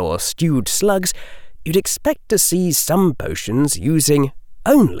quills or stewed slugs, you'd expect to see some potions using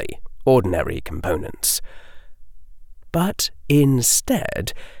only ordinary components. But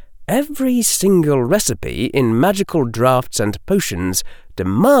instead, every single recipe in magical drafts and potions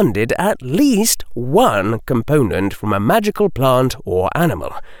demanded at least one component from a magical plant or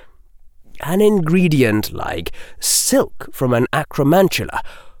animal. An ingredient like silk from an acromantula,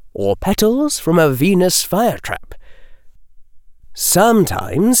 or petals from a Venus firetrap.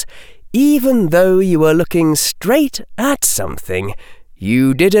 Sometimes, even though you were looking straight at something,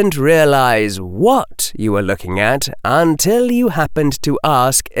 you didn't realize what you were looking at until you happened to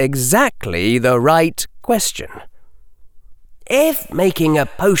ask exactly the right question. If making a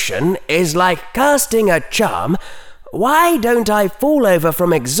potion is like casting a charm, why don't I fall over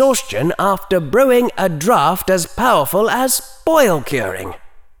from exhaustion after brewing a draft as powerful as boil curing?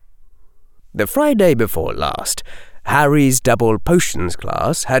 The Friday before last, Harry's double potions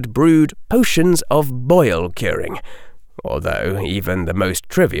class had brewed potions of boil curing, although even the most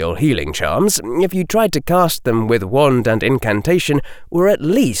trivial healing charms, if you tried to cast them with wand and incantation, were at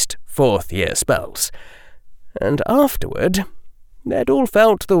least 4th-year spells. And afterward, they'd all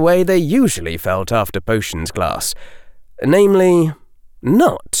felt the way they usually felt after potions class, namely,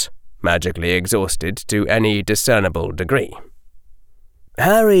 not magically exhausted to any discernible degree.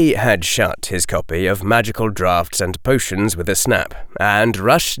 Harry had shut his copy of Magical Drafts and Potions with a snap, and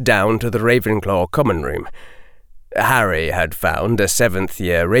rushed down to the Ravenclaw common room. Harry had found a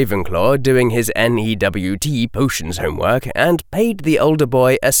 7th-year Ravenclaw doing his NEWT potions homework, and paid the older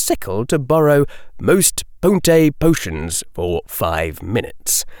boy a sickle to borrow Most Ponte Potions for 5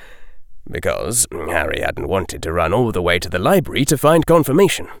 minutes. Because Harry hadn't wanted to run all the way to the library to find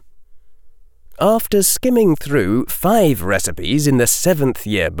confirmation. After skimming through 5 recipes in the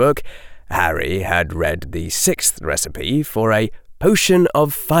 7th-year book, Harry had read the 6th recipe for a potion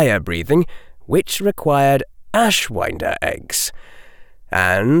of fire breathing, which required ashwinder eggs.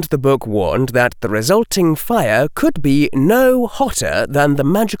 And the book warned that the resulting fire could be no hotter than the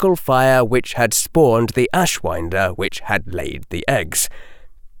magical fire which had spawned the ashwinder which had laid the eggs.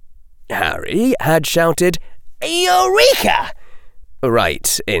 Harry had shouted, "Eureka!"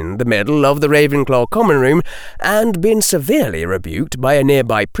 right in the middle of the Ravenclaw common room, and been severely rebuked by a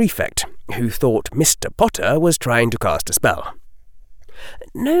nearby prefect, who thought Mr. Potter was trying to cast a spell.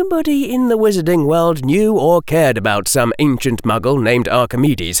 Nobody in the wizarding world knew or cared about some ancient muggle named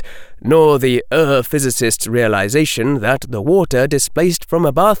Archimedes, nor the physicist's realization that the water displaced from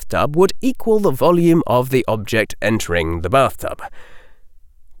a bathtub would equal the volume of the object entering the bathtub.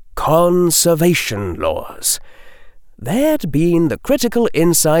 Conservation laws. There'd been the critical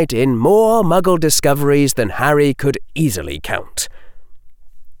insight in more Muggle discoveries than Harry could easily count.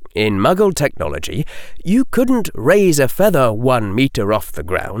 In Muggle technology, you couldn't raise a feather 1 meter off the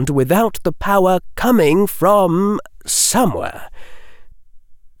ground without the power coming from somewhere.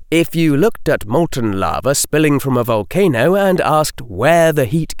 If you looked at molten lava spilling from a volcano and asked where the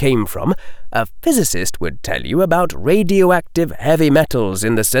heat came from, a physicist would tell you about radioactive heavy metals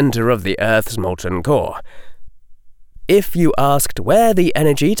in the center of the Earth's molten core. If you asked where the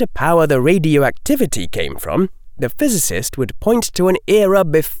energy to power the radioactivity came from, the physicist would point to an era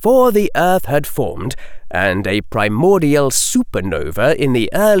before the Earth had formed and a primordial supernova in the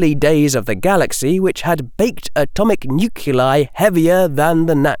early days of the galaxy which had baked atomic nuclei heavier than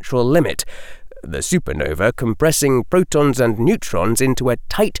the natural limit, the supernova compressing protons and neutrons into a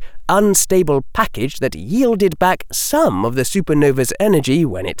tight, unstable package that yielded back some of the supernova's energy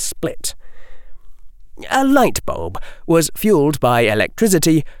when it split. A light bulb was fueled by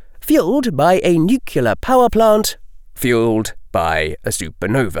electricity, fueled by a nuclear power plant, fueled by a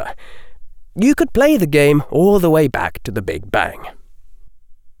supernova. You could play the game all the way back to the Big Bang.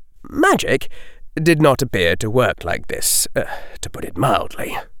 Magic did not appear to work like this, to put it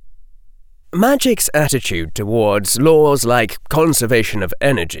mildly. Magic's attitude towards laws like conservation of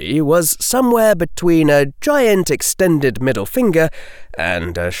energy was somewhere between a giant extended middle finger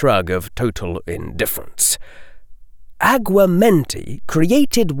and a shrug of total indifference. Aguamenti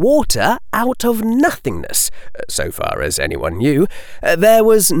created water out of nothingness, so far as anyone knew. There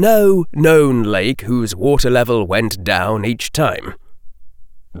was no known lake whose water level went down each time.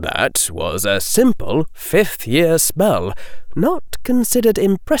 That was a simple fifth-year spell, not considered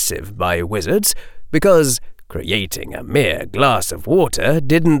impressive by wizards, because creating a mere glass of water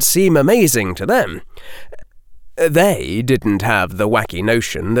didn't seem amazing to them. They didn't have the wacky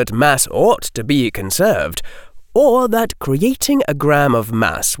notion that mass ought to be conserved, or that creating a gram of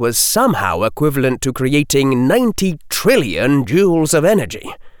mass was somehow equivalent to creating 90 trillion joules of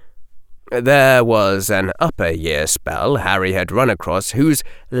energy. There was an upper-year spell Harry had run across whose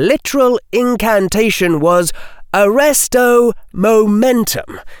literal incantation was Arresto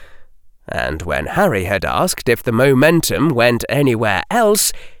Momentum, and when Harry had asked if the momentum went anywhere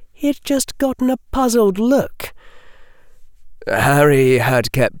else, he'd just gotten a puzzled look. Harry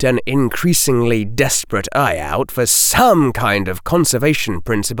had kept an increasingly desperate eye out for some kind of conservation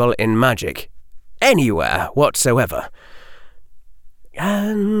principle in magic, anywhere whatsoever.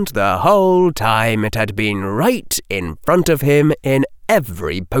 And the whole time it had been right in front of him in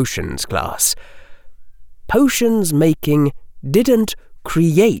every potions class. Potions making didn't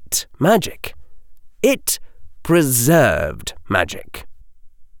create magic. It preserved magic.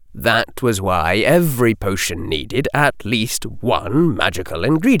 That was why every potion needed at least one magical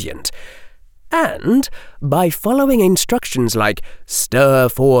ingredient. And by following instructions like stir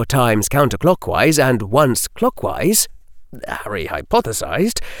 4 times counterclockwise and once clockwise, Harry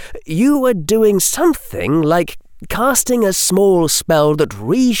hypothesized, you were doing something like casting a small spell that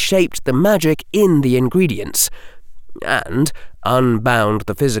reshaped the magic in the ingredients, and unbound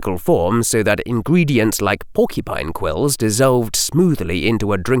the physical form so that ingredients like porcupine quills dissolved smoothly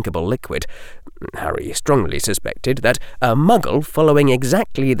into a drinkable liquid. Harry strongly suspected that a muggle following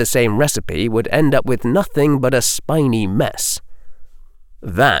exactly the same recipe would end up with nothing but a spiny mess.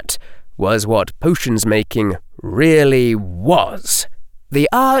 That was what potions making really was. The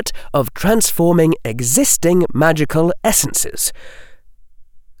art of transforming existing magical essences.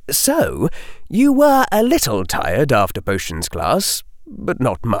 So, you were a little tired after potions class, but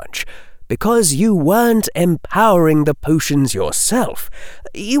not much, because you weren't empowering the potions yourself.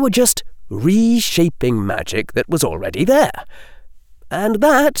 You were just reshaping magic that was already there. And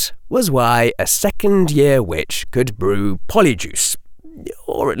that was why a second-year witch could brew polyjuice,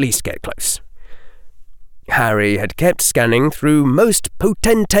 or at least get close. Harry had kept scanning through most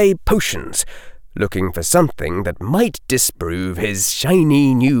potente potions, looking for something that might disprove his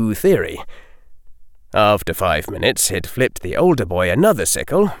shiny new theory. After 5 minutes, he'd flipped the older boy another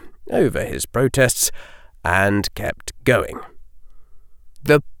sickle, over his protests, and kept going.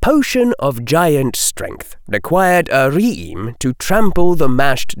 The potion of giant strength required a ream to trample the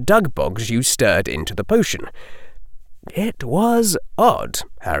mashed dugbogs you stirred into the potion. It was odd,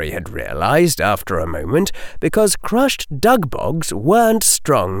 Harry had realized after a moment, because crushed dugbogs weren't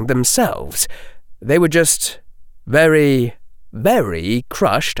strong themselves. They were just very, very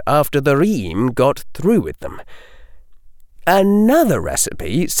crushed after the ream got through with them. Another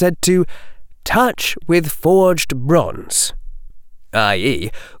recipe said to touch with forged bronze, i.e.,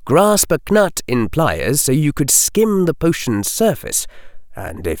 grasp a knut in pliers so you could skim the potion's surface,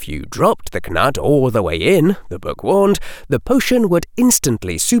 and if you dropped the knut all the way in, the book warned, the potion would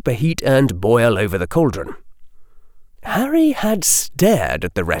instantly superheat and boil over the cauldron. Harry had stared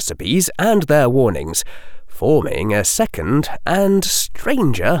at the recipes and their warnings, forming a second and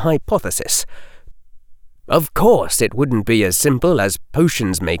stranger hypothesis. Of course, it wouldn't be as simple as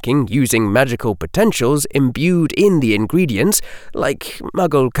potions making using magical potentials imbued in the ingredients, like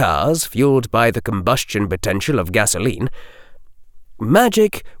muggle cars fueled by the combustion potential of gasoline.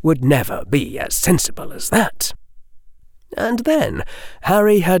 Magic would never be as sensible as that. And then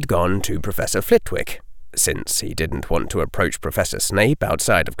Harry had gone to Professor Flitwick, since he didn't want to approach Professor Snape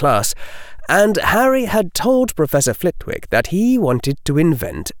outside of class, and Harry had told Professor Flitwick that he wanted to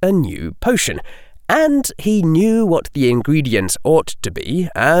invent a new potion, and he knew what the ingredients ought to be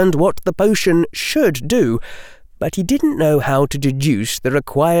and what the potion should do, but he didn't know how to deduce the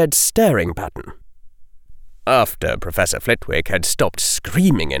required stirring pattern. After Professor Flitwick had stopped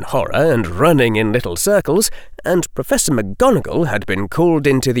screaming in horror and running in little circles, and Professor McGonagall had been called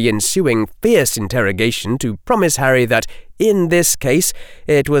into the ensuing fierce interrogation to promise Harry that, in this case,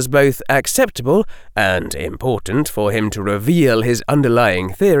 it was both acceptable and important for him to reveal his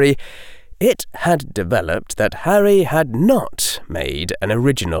underlying theory, it had developed that Harry had not made an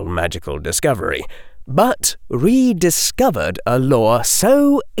original magical discovery, but rediscovered a law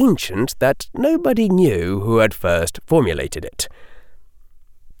so ancient that nobody knew who had first formulated it.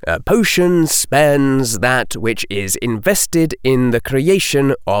 A potion spends that which is invested in the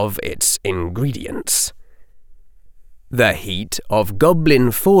creation of its ingredients. The heat of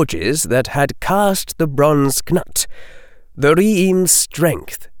goblin forges that had cast the bronze knut, the Reem's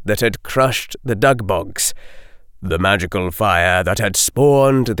strength that had crushed the Dugbogs, the magical fire that had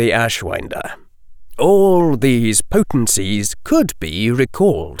spawned the Ashwinder. All these potencies could be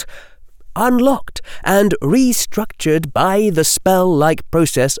recalled, unlocked, and restructured by the spell-like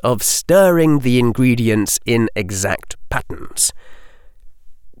process of stirring the ingredients in exact patterns.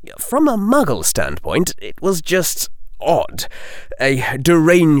 From a Muggle standpoint, it was just odd, a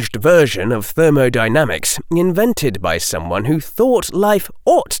deranged version of thermodynamics invented by someone who thought life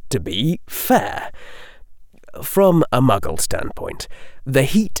ought to be fair. From a Muggle standpoint, the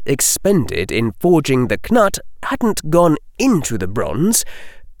heat expended in forging the knut hadn't gone into the bronze.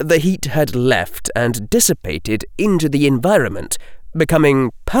 The heat had left and dissipated into the environment,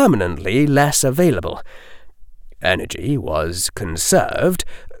 becoming permanently less available. Energy was conserved,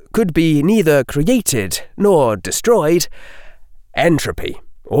 could be neither created nor destroyed. Entropy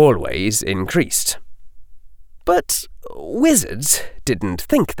always increased. But wizards didn't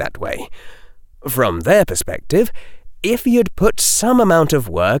think that way. From their perspective, if you'd put some amount of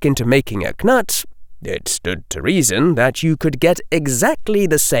work into making a knut, it stood to reason that you could get exactly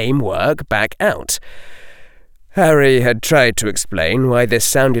the same work back out. Harry had tried to explain why this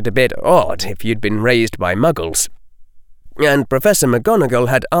sounded a bit odd if you'd been raised by Muggles, and Professor McGonagall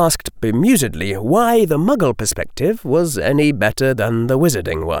had asked bemusedly why the Muggle perspective was any better than the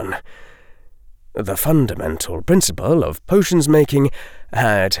wizarding one. The fundamental principle of potions making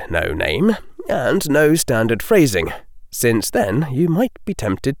had no name and no standard phrasing, since then you might be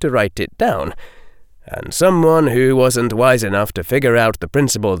tempted to write it down, and someone who wasn't wise enough to figure out the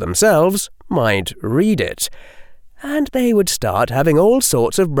principle themselves might read it, and they would start having all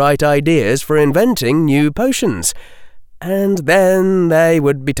sorts of bright ideas for inventing new potions, and then they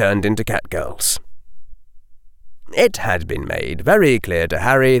would be turned into catgirls. It had been made very clear to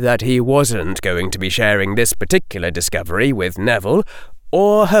Harry that he wasn't going to be sharing this particular discovery with Neville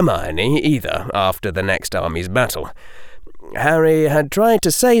or Hermione either after the next army's battle. Harry had tried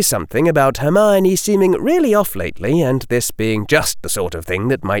to say something about Hermione seeming really off lately, and this being just the sort of thing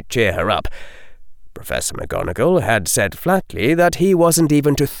that might cheer her up. Professor McGonagall had said flatly that he wasn't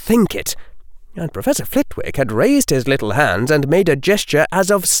even to think it, and Professor Flitwick had raised his little hands and made a gesture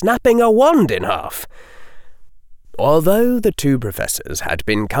as of snapping a wand in half. Although the two professors had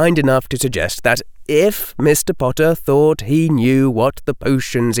been kind enough to suggest that if Mr. Potter thought he knew what the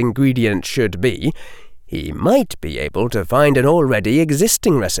potion's ingredients should be, he might be able to find an already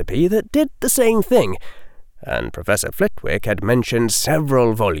existing recipe that did the same thing, and Professor Flitwick had mentioned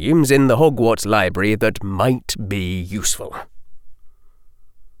several volumes in the Hogwarts library that might be useful.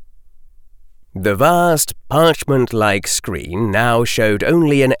 The vast, parchment-like screen now showed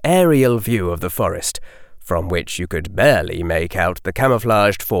only an aerial view of the forest, from which you could barely make out the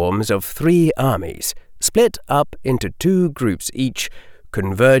camouflaged forms of 3 armies, split up into 2 groups each,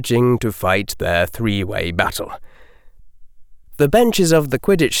 converging to fight their 3-way battle. The benches of the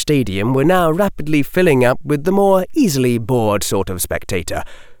Quidditch Stadium were now rapidly filling up with the more easily bored sort of spectator,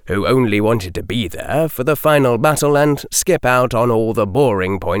 who only wanted to be there for the final battle and skip out on all the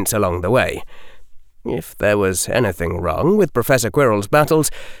boring points along the way. If there was anything wrong with Professor Quirrell's battles,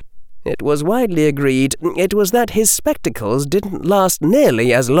 it was widely agreed it was that his spectacles didn't last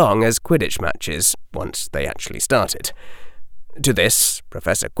nearly as long as Quidditch matches, once they actually started. To this,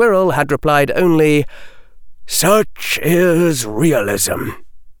 Professor Quirrell had replied only, Such is realism.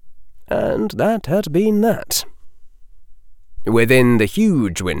 And that had been that. Within the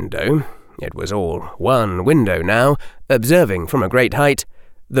huge window, it was all one window now, observing from a great height,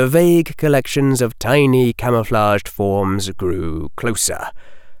 the vague collections of tiny camouflaged forms grew closer.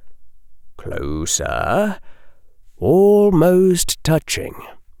 Closer, almost touching.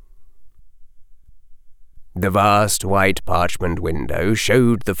 The vast white parchment window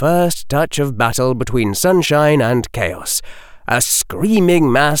showed the first touch of battle between sunshine and chaos, a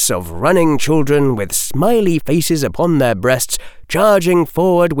screaming mass of running children with smiley faces upon their breasts, charging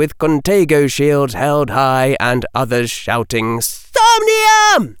forward with Contago shields held high and others shouting,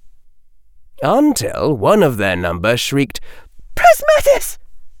 "Somnium!" Until one of their number shrieked, "Prismatis!"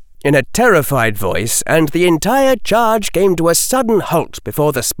 in a terrified voice, and the entire charge came to a sudden halt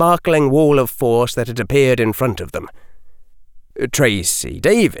before the sparkling wall of force that had appeared in front of them. Tracy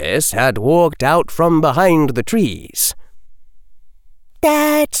Davis had walked out from behind the trees.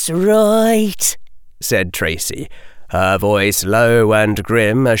 "That's right," said Tracy, her voice low and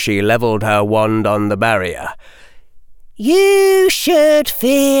grim as she levelled her wand on the barrier. "You should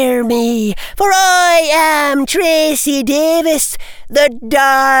fear me, for I am Tracy Davis, the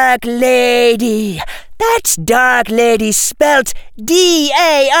Dark Lady. That's Dark Lady spelt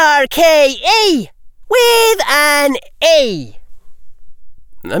D-A-R-K-E, with an E."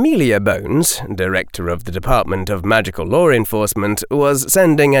 Amelia Bones, director of the Department of Magical Law Enforcement, was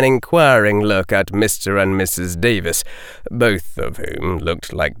sending an inquiring look at Mr. and Mrs. Davis, both of whom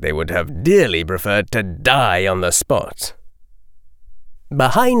looked like they would have dearly preferred to die on the spot.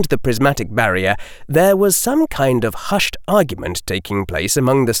 Behind the prismatic barrier, there was some kind of hushed argument taking place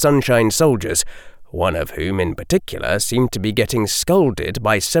among the Sunshine soldiers, one of whom in particular seemed to be getting scolded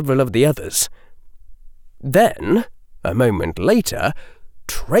by several of the others. Then, a moment later,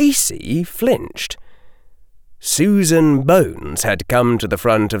 Tracy flinched. Susan Bones had come to the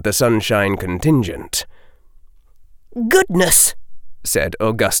front of the Sunshine contingent. "Goodness," said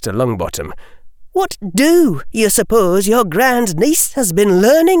Augusta Longbottom. "What do you suppose your grand-niece has been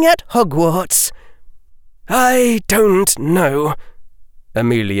learning at Hogwarts?" "I don't know,"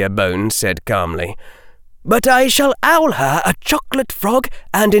 Amelia Bones said calmly, "but I shall owl her a chocolate frog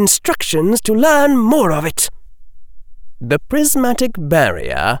and instructions to learn more of it." The prismatic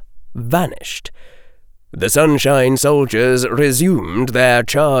barrier vanished. The Sunshine soldiers resumed their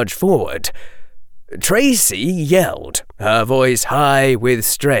charge forward. Tracy yelled, her voice high with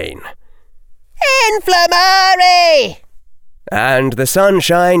strain, "Inflammary!" And the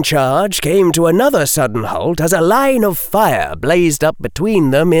Sunshine charge came to another sudden halt as a line of fire blazed up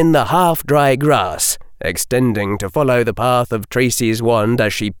between them in the half-dry grass, extending to follow the path of Tracy's wand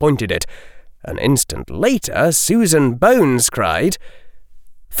as she pointed it. An instant later, Susan Bones cried,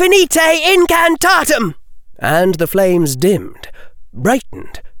 "Finite incantatem!" And the flames dimmed,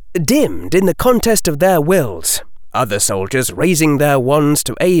 brightened, dimmed in the contest of their wills, other soldiers raising their wands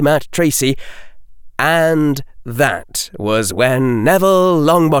to aim at Tracy, and that was when Neville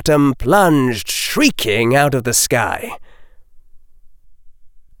Longbottom plunged shrieking out of the sky.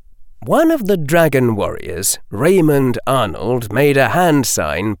 One of the dragon warriors, Raymond Arnold, made a hand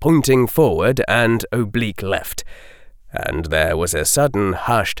sign pointing forward and oblique left, and there was a sudden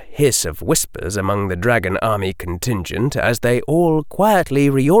hushed hiss of whispers among the dragon army contingent as they all quietly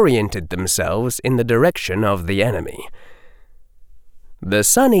reoriented themselves in the direction of the enemy. The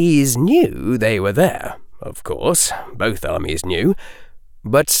Sunnies knew they were there, of course, both armies knew,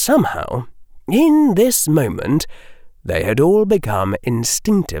 but somehow, in this moment, they had all become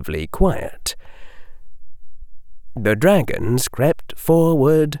instinctively quiet. The dragons crept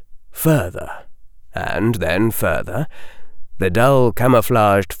forward further, and then further, the dull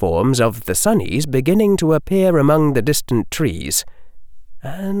camouflaged forms of the Sunnies beginning to appear among the distant trees,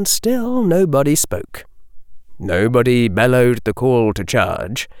 and still nobody spoke. Nobody bellowed the call to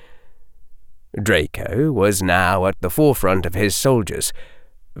charge. Draco was now at the forefront of his soldiers,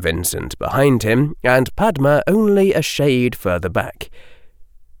 Vincent behind him, and Padma only a shade further back.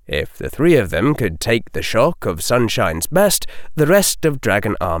 If the three of them could take the shock of Sunshine's best, the rest of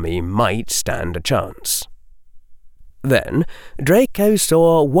Dragon Army might stand a chance. Then Draco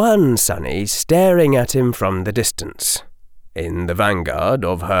saw one Sunny staring at him from the distance, in the vanguard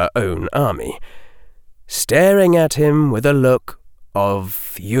of her own army, staring at him with a look of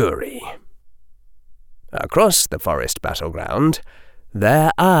fury. Across the forest battleground,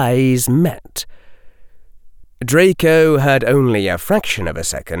 their eyes met. Draco had only a fraction of a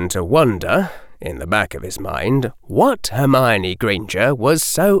second to wonder, in the back of his mind, what Hermione Granger was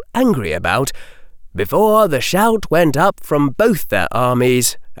so angry about, before the shout went up from both their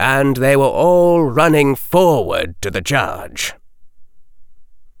armies, and they were all running forward to the charge.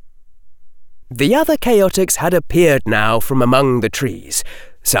 The other chaotics had appeared now from among the trees.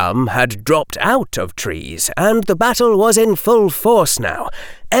 Some had dropped out of trees, and the battle was in full force now,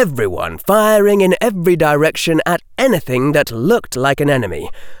 everyone firing in every direction at anything that looked like an enemy,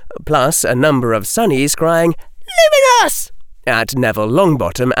 plus a number of Sunnies crying, "Luminous!" at Neville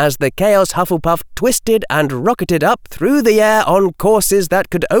Longbottom as the Chaos Hufflepuff twisted and rocketed up through the air on courses that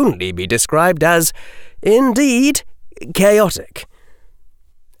could only be described as, indeed, chaotic.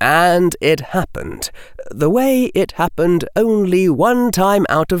 And it happened, the way it happened only one time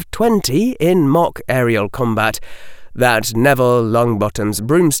out of 20 in mock aerial combat, that Neville Longbottom's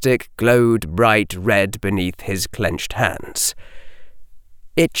broomstick glowed bright red beneath his clenched hands.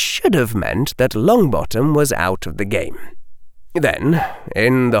 It should have meant that Longbottom was out of the game. Then,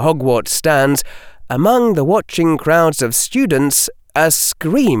 in the Hogwarts stands, among the watching crowds of students, a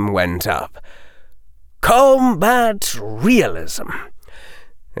scream went up. Combat realism.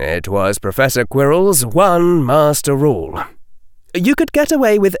 It was Professor Quirrell's one master rule. You could get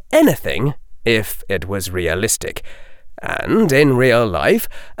away with anything if it was realistic. And in real life,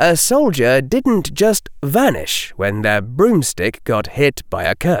 a soldier didn't just vanish when their broomstick got hit by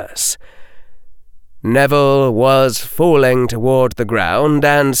a curse. Neville was falling toward the ground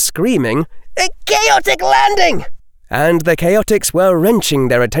and screaming, "A chaotic landing!" And the chaotics were wrenching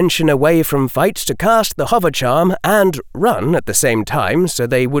their attention away from fights to cast the hover charm and run at the same time so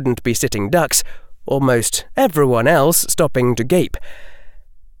they wouldn't be sitting ducks, almost everyone else stopping to gape.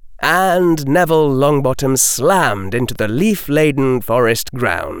 And Neville Longbottom slammed into the leaf-laden forest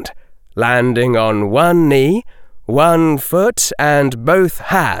ground, landing on one knee, one foot, and both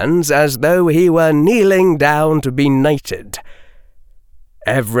hands as though he were kneeling down to be knighted.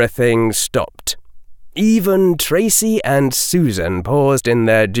 Everything stopped. Even Tracy and Susan paused in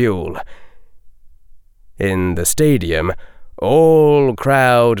their duel. In the stadium, all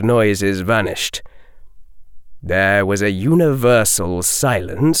crowd noises vanished. There was a universal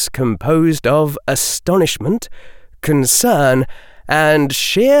silence composed of astonishment, concern, and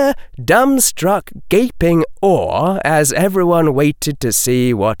sheer, dumbstruck, gaping awe as everyone waited to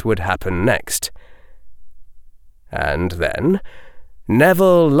see what would happen next. And then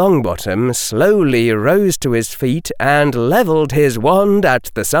Neville Longbottom slowly rose to his feet and levelled his wand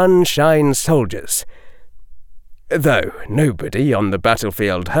at the Sunshine Soldiers. Though nobody on the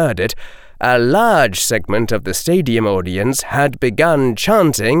battlefield heard it, a large segment of the stadium audience had begun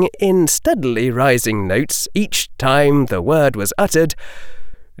chanting in steadily rising notes each time the word was uttered,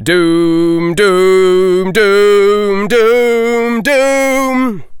 "Doom, doom, doom, doom,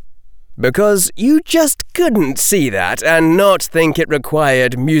 doom," because you just couldn't see that and not think it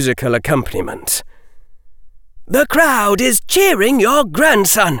required musical accompaniment. "The crowd is cheering your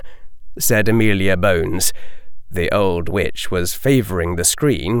grandson," said Amelia Bones. The old witch was favouring the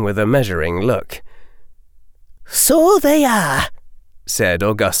screen with a measuring look. "So they are," said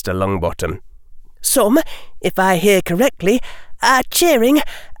Augusta Longbottom. "Some, if I hear correctly, are cheering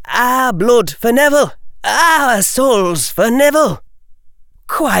our blood for Neville, our souls for Neville."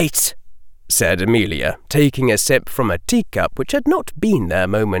 "Quite," said Amelia, taking a sip from a teacup which had not been there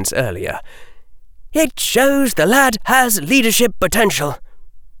moments earlier. "It shows the lad has leadership potential."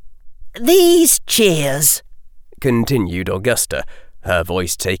 "These cheers," continued Augusta, her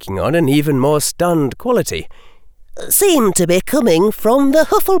voice taking on an even more stunned quality, "seem to be coming from the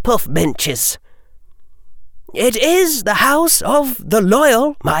Hufflepuff benches." "It is the house of the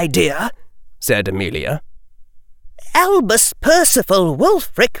loyal, my dear," said Amelia. "Albus Percival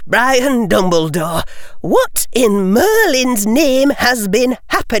Wulfric Brian Dumbledore, what in Merlin's name has been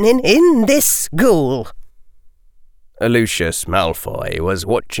happening in this school?" Lucius Malfoy was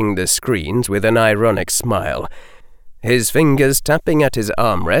watching the screens with an ironic smile, his fingers tapping at his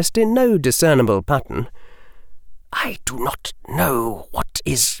armrest in no discernible pattern. "I do not know what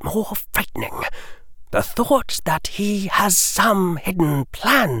is more frightening, the thought that he has some hidden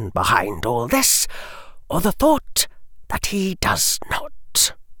plan behind all this, or the thought that he does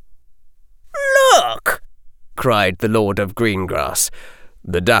not." "Look!" cried the Lord of Greengrass.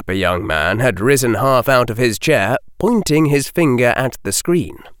 The dapper young man had risen half out of his chair, pointing his finger at the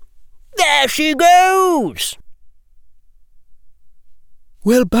screen. "There she goes!"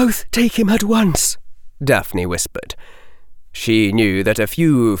 "We'll both take him at once," Daphne whispered. She knew that a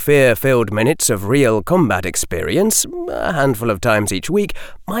few fear-filled minutes of real combat experience, a handful of times each week,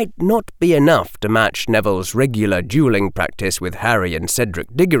 might not be enough to match Neville's regular duelling practice with Harry and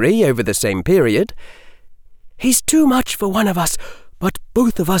Cedric Diggory over the same period. "He's too much for one of us, but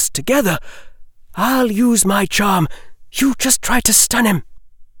both of us together. I'll use my charm. You just try to stun him."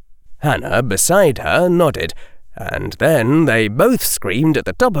 Hannah, beside her, nodded, and then they both screamed at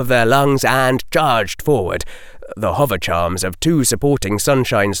the top of their lungs and charged forward, the hover charms of 2 supporting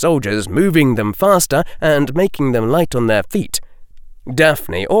Sunshine soldiers moving them faster and making them light on their feet.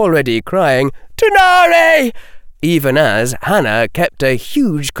 Daphne already crying, "Tenare!" even as Hannah kept a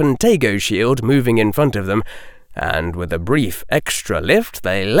huge Contago shield moving in front of them, and with a brief extra lift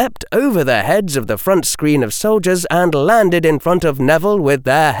they leapt over the heads of the front screen of soldiers and landed in front of Neville with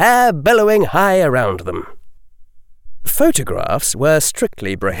their hair billowing high around them. Photographs were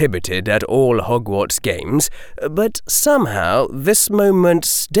strictly prohibited at all Hogwarts games, but somehow this moment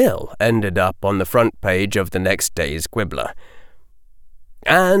still ended up on the front page of the next day's Quibbler.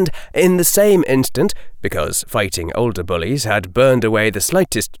 And in the same instant, because fighting older bullies had burned away the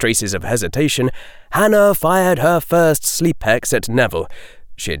slightest traces of hesitation, Hannah fired her first sleep hex at Neville.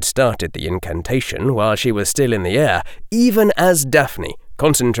 She'd started the incantation while she was still in the air, even as Daphne,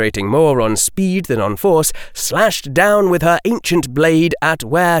 concentrating more on speed than on force, slashed down with her ancient blade at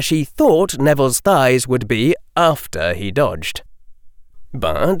where she thought Neville's thighs would be after he dodged.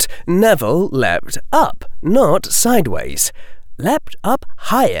 But Neville leapt up, not sideways. Leapt up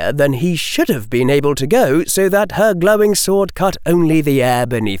higher than he should have been able to go so that her glowing sword cut only the air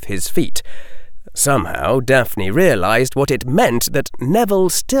beneath his feet. Somehow Daphne realized what it meant that Neville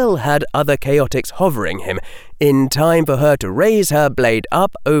still had other chaotix hovering him, in time for her to raise her blade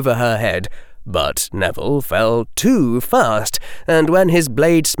up over her head. But Neville fell too fast, and when his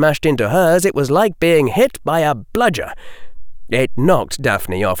blade smashed into hers it was like being hit by a bludger. It knocked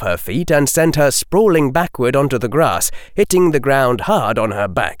Daphne off her feet and sent her sprawling backward onto the grass, hitting the ground hard on her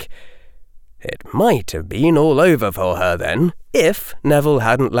back. It might have been all over for her then, if Neville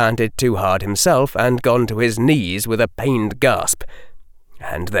hadn't landed too hard himself and gone to his knees with a pained gasp.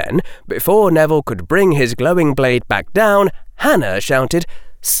 And then, before Neville could bring his glowing blade back down, Hannah shouted,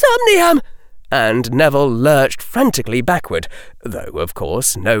 "Somnium!" and Neville lurched frantically backward, though of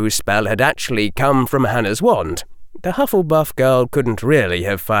course no spell had actually come from Hannah's wand. The Hufflepuff girl couldn't really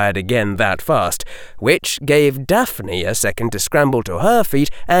have fired again that fast, which gave Daphne a second to scramble to her feet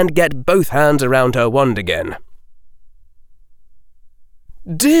and get both hands around her wand again.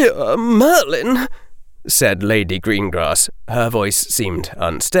 "Dear Merlin," said Lady Greengrass. Her voice seemed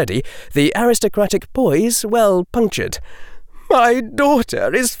unsteady, the aristocratic poise well punctured. "My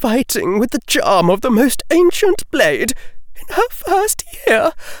daughter is fighting with the charm of the most ancient blade in her first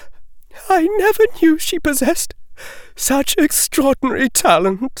year. I never knew she possessed such extraordinary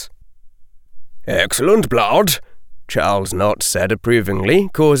talent." "Excellent blood," Charles Knott said approvingly,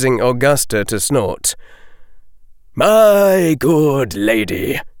 causing Augusta to snort. "My good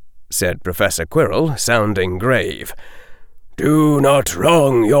lady," said Professor Quirrell, sounding grave, "do not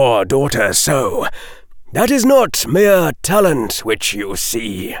wrong your daughter so. That is not mere talent which you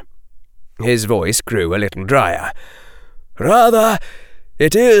see." His voice grew a little drier. "Rather,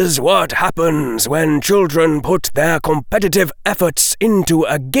 it is what happens when children put their competitive efforts into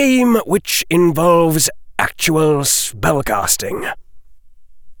a game which involves actual spellcasting."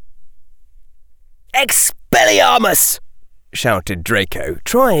 "Expelliarmus!" shouted Draco,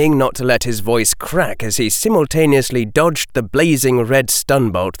 trying not to let his voice crack as he simultaneously dodged the blazing red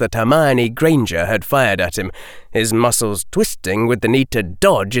stunbolt that Hermione Granger had fired at him, his muscles twisting with the need to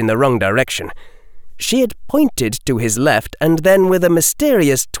dodge in the wrong direction. She had pointed to his left and then with a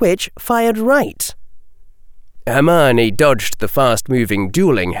mysterious twitch fired right. Hermione dodged the fast-moving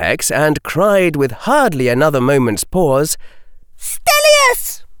dueling hex and cried with hardly another moment's pause,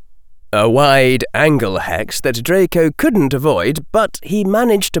 "Stellius!" A wide angle hex that Draco couldn't avoid, but he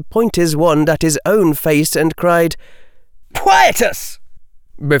managed to point his wand at his own face and cried, "Quietus!"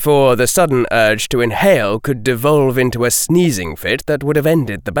 before the sudden urge to inhale could devolve into a sneezing fit that would have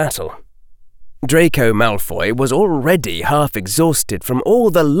ended the battle. Draco Malfoy was already half exhausted from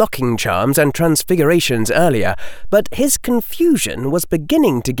all the locking charms and transfigurations earlier, but his confusion was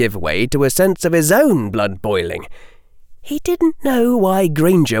beginning to give way to a sense of his own blood boiling. He didn't know why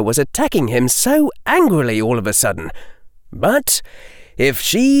Granger was attacking him so angrily all of a sudden, but if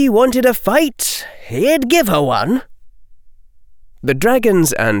she wanted a fight, he'd give her one. The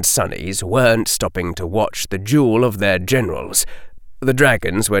dragons and Sunnies weren't stopping to watch the duel of their generals. The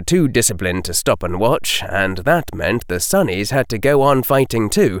dragons were too disciplined to stop and watch, and that meant the Sunnies had to go on fighting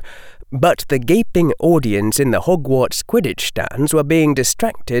too. But the gaping audience in the Hogwarts Quidditch stands were being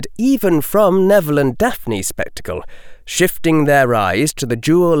distracted even from Neville and Daphne's spectacle, shifting their eyes to the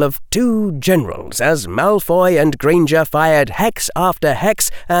duel of two generals as Malfoy and Granger fired hex after hex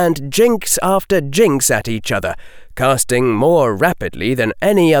and jinx after jinx at each other, casting more rapidly than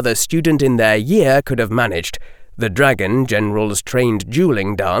any other student in their year could have managed. the Dragon General's trained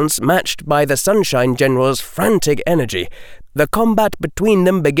dueling dance matched by the Sunshine General's frantic energy, the combat between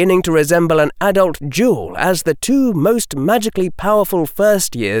them beginning to resemble an adult duel as the two most magically powerful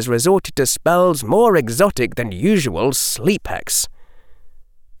first years resorted to spells more exotic than usual sleep hacks.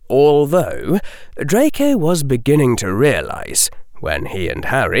 Although Draco was beginning to realize, when he and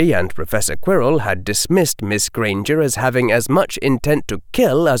Harry and Professor Quirrell had dismissed Miss Granger as having as much intent to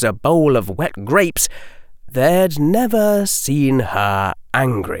kill as a bowl of wet grapes, they'd never seen her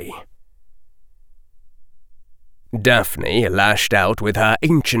angry. Daphne lashed out with her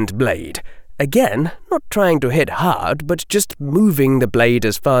ancient blade, again not trying to hit hard, but just moving the blade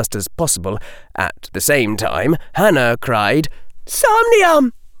as fast as possible. At the same time, Hannah cried,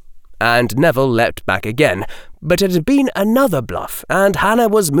 "Somnium!" and Neville leapt back again, but it had been another bluff, and Hannah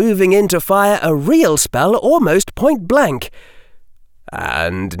was moving in to fire a real spell almost point blank.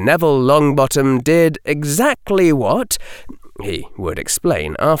 And Neville Longbottom did exactly what, he would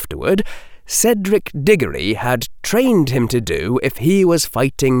explain afterward, Cedric Diggory had trained him to do if he was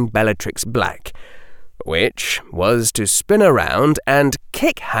fighting Bellatrix Black, which was to spin around and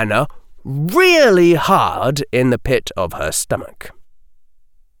kick Hannah really hard in the pit of her stomach.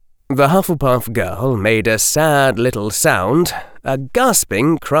 The Hufflepuff girl made a sad little sound, a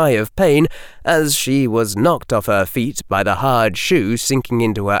gasping cry of pain, as she was knocked off her feet by the hard shoe sinking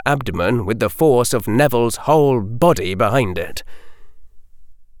into her abdomen with the force of Neville's whole body behind it.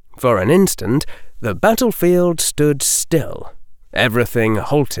 For an instant, the battlefield stood still, everything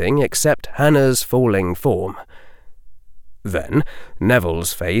halting except Hannah's falling form. Then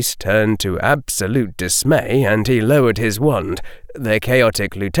Neville's face turned to absolute dismay, and he lowered his wand, the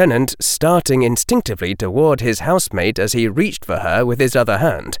chaotic lieutenant starting instinctively toward his housemate as he reached for her with his other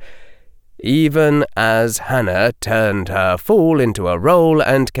hand, even as Hannah turned her fall into a roll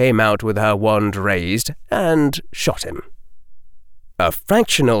and came out with her wand raised and shot him. A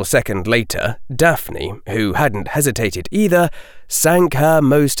fractional second later, Daphne, who hadn't hesitated either, sank her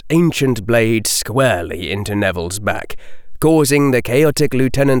most ancient blade squarely into Neville's back, causing the chaotic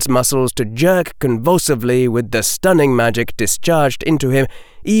lieutenant's muscles to jerk convulsively with the stunning magic discharged into him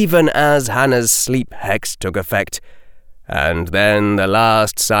even as Hannah's sleep hex took effect. And then the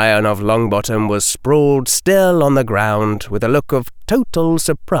last scion of Longbottom was sprawled still on the ground with a look of total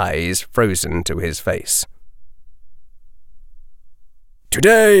surprise frozen to his face.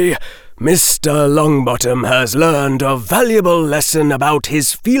 "Today, Mr. Longbottom has learned a valuable lesson about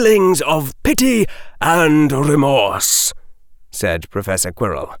his feelings of pity and remorse," said Professor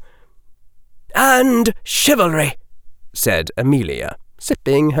Quirrell. "And chivalry," said Amelia,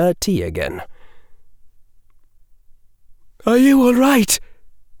 sipping her tea again. "Are you all right?"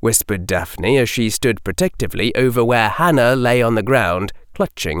 whispered Daphne as she stood protectively over where Hannah lay on the ground,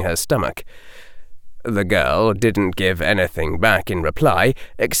 clutching her stomach. The girl didn't give anything back in reply,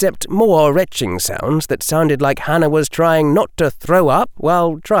 except more retching sounds that sounded like Hannah was trying not to throw up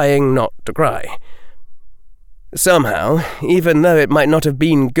while trying not to cry. Somehow, even though it might not have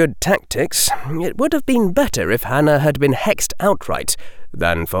been good tactics, it would have been better if Hannah had been hexed outright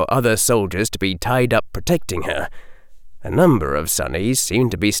than for other soldiers to be tied up protecting her. A number of Sunnies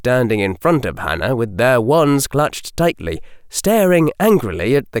seemed to be standing in front of Hannah with their wands clutched tightly, staring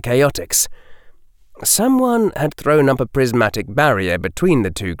angrily at the Chaotix. Someone had thrown up a prismatic barrier between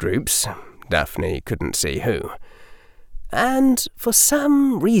the two groups. Daphne couldn't see who. And for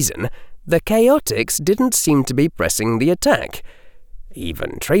some reason, the Chaotix didn't seem to be pressing the attack.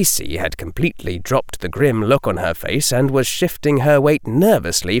 Even Tracy had completely dropped the grim look on her face and was shifting her weight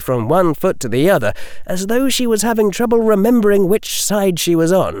nervously from one foot to the other, as though she was having trouble remembering which side she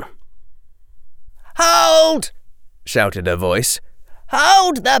was on. "Hold!" shouted a voice.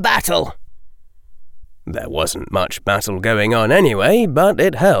 "Hold the battle!" There wasn't much battle going on anyway, but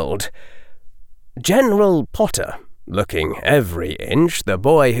it held. General Potter, looking every inch the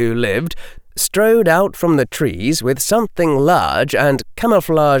boy who lived, strode out from the trees with something large and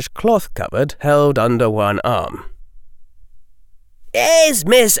camouflage cloth-covered held under one arm. "Is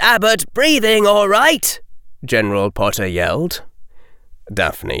Miss Abbott breathing all right?" General Potter yelled.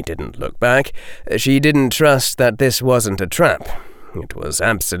 Daphne didn't look back. She didn't trust that this wasn't a trap. It was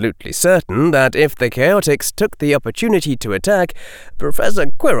absolutely certain that if the Chaotix took the opportunity to attack, Professor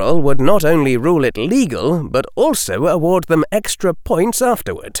Quirrell would not only rule it legal, but also award them extra points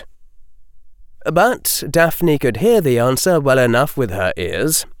afterward. But Daphne could hear the answer well enough with her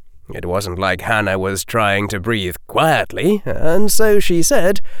ears. It wasn't like Hannah was trying to breathe quietly, and so she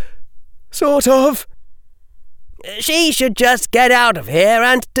said, "Sort of." "She should just get out of here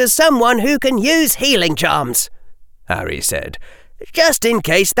and to someone who can use healing charms," Harry said, "just in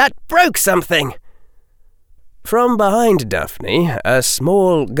case that broke something." From behind Daphne, a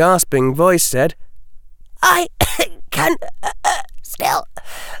small, gasping voice said, "I can still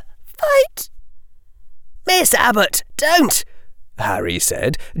fight." "Miss Abbott, don't!" Harry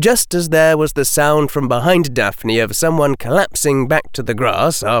said, just as there was the sound from behind Daphne of someone collapsing back to the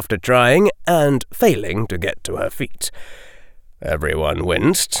grass after trying and failing to get to her feet. Everyone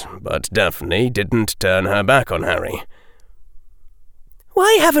winced, but Daphne didn't turn her back on Harry.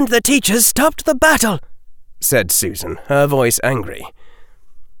 "Why haven't the teachers stopped the battle?" said Susan, her voice angry.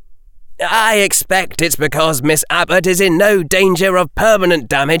 "I expect it's because Miss Abbott is in no danger of permanent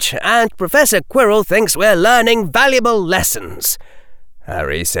damage, and Professor Quirrell thinks we're learning valuable lessons,"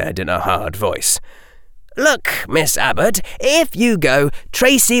 Harry said in a hard voice. "Look, Miss Abbott, if you go,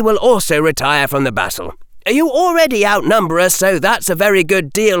 Tracy will also retire from the battle. You already outnumber us, so that's a very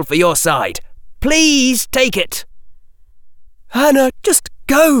good deal for your side. Please take it." "Hannah, just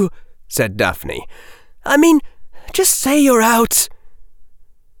go," said Daphne. "I mean, just say you're out."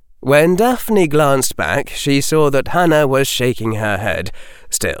 When Daphne glanced back, she saw that Hannah was shaking her head,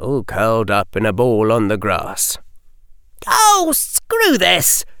 still curled up in a ball on the grass. "Oh, screw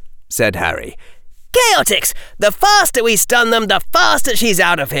this," said Harry. "Chaotix, the faster we stun them, the faster she's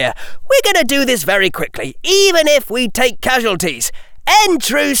out of here. We're going to do this very quickly, even if we take casualties. End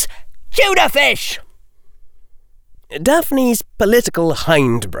truce, shoot a fish!" Daphne's political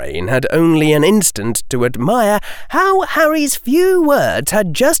hindbrain had only an instant to admire how Harry's few words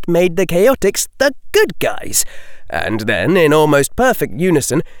had just made the Chaotix the good guys, and then, in almost perfect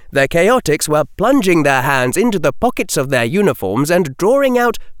unison, the Chaotix were plunging their hands into the pockets of their uniforms and drawing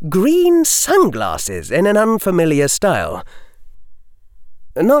out green sunglasses in an unfamiliar style.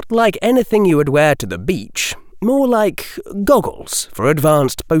 Not like anything you would wear to the beach, more like goggles for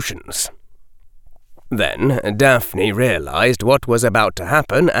advanced potions. Then Daphne realized what was about to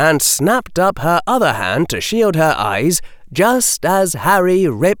happen and snapped up her other hand to shield her eyes just as Harry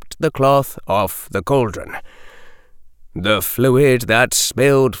ripped the cloth off the cauldron. The fluid that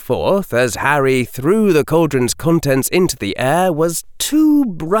spilled forth as Harry threw the cauldron's contents into the air was too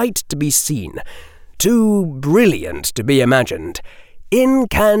bright to be seen, too brilliant to be imagined,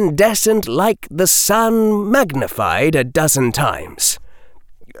 incandescent like the sun magnified a dozen times.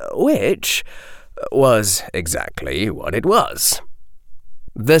 Which was exactly what it was.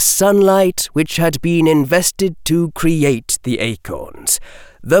 The sunlight which had been invested to create the acorns,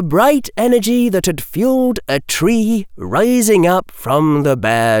 the bright energy that had fueled a tree rising up from the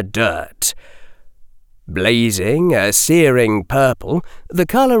bare dirt. Blazing a searing purple, the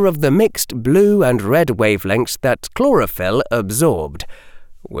colour of the mixed blue and red wavelengths that chlorophyll absorbed,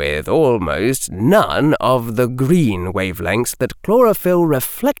 with almost none of the green wavelengths that chlorophyll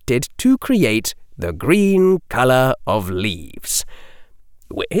reflected to create the green colour of leaves,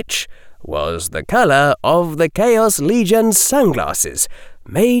 which was the colour of the Chaos Legion's sunglasses,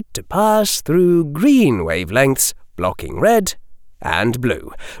 made to pass through green wavelengths, blocking red and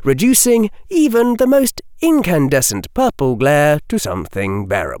blue, reducing even the most incandescent purple glare to something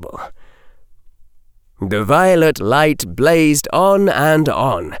bearable. The violet light blazed on and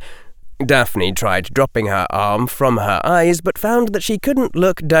on. Daphne tried dropping her arm from her eyes, but found that she couldn't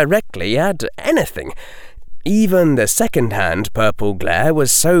look directly at anything. Even the second-hand purple glare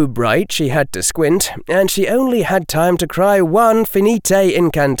was so bright she had to squint, and she only had time to cry one finite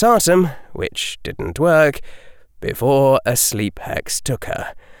incantatum, which didn't work, before a sleep hex took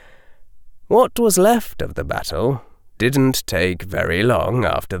her. What was left of the battle didn't take very long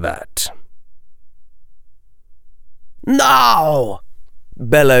after that. "No!"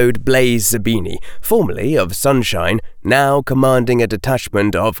 bellowed Blaze Zabini, formerly of Sunshine, now commanding a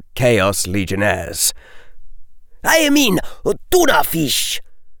detachment of Chaos Legionnaires. "I mean, tuna fish!"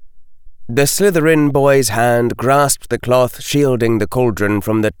 The Slytherin boy's hand grasped the cloth shielding the cauldron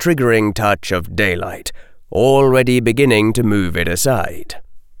from the triggering touch of daylight, already beginning to move it aside.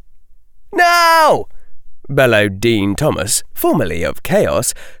 "No!" bellowed Dean Thomas, formerly of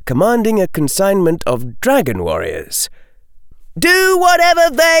Chaos, commanding a consignment of dragon warriors. "Do whatever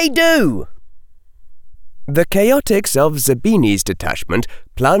they do!" The Chaotix of Zabini's detachment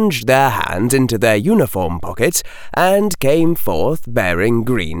plunged their hands into their uniform pockets and came forth bearing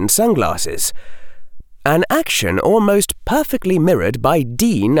green sunglasses. An action almost perfectly mirrored by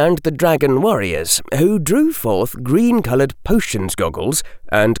Dean and the Dragon Warriors, who drew forth green-coloured potions goggles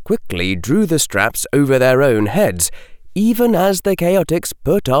and quickly drew the straps over their own heads, even as the Chaotix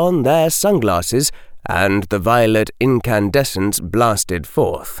put on their sunglasses and the violet incandescence blasted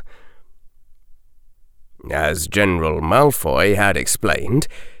forth. As General Malfoy had explained,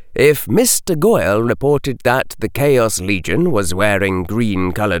 if Mr. Goyle reported that the Chaos Legion was wearing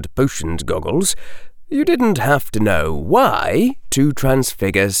green-coloured potions goggles, You didn't have to know why to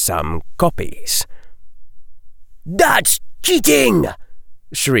transfigure some copies. "That's cheating!"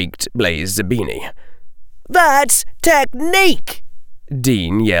 shrieked Blaze Zabini. "That's technique!"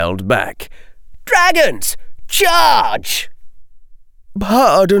 Dean yelled back. "Dragons, charge!"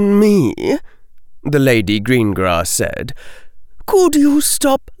 "Pardon me," the Lady Greengrass said. "Could you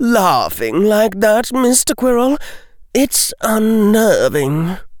stop laughing like that, Mr. Quirrell? It's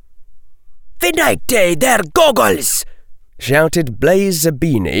unnerving." "Finite their goggles!" shouted Blaze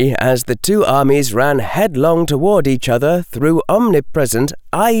Zabini as the two armies ran headlong toward each other through omnipresent,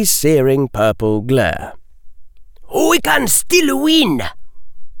 eye-searing purple glare. "We can still win!"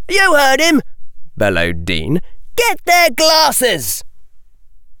 "You heard him!" bellowed Dean. "Get their glasses!"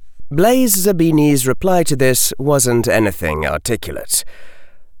 Blaze Zabini's reply to this wasn't anything articulate.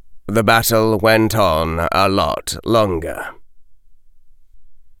 The battle went on a lot longer.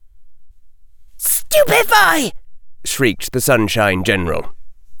 "Stupefy!" shrieked the Sunshine General.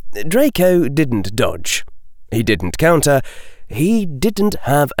 Draco didn't dodge. He didn't counter. He didn't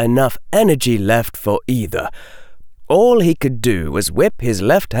have enough energy left for either. All he could do was whip his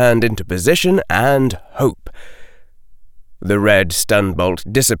left hand into position and hope. The red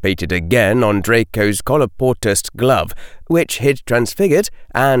stunbolt dissipated again on Draco's colloportus glove, which he'd transfigured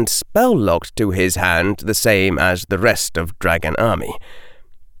and spell-locked to his hand the same as the rest of Dragon Army.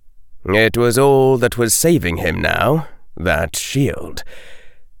 It was all that was saving him now, that shield.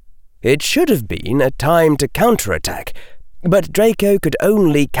 It should have been a time to counterattack, but Draco could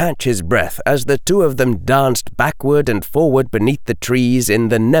only catch his breath as the two of them danced backward and forward beneath the trees in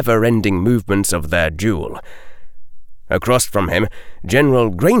the never-ending movements of their duel. Across from him, General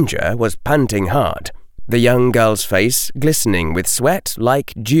Granger was panting hard, the young girl's face glistening with sweat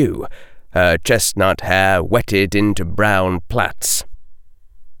like dew, her chestnut hair wetted into brown plaits.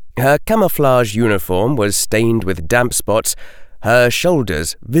 Her camouflage uniform was stained with damp spots, her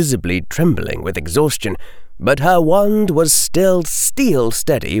shoulders visibly trembling with exhaustion, but her wand was still steel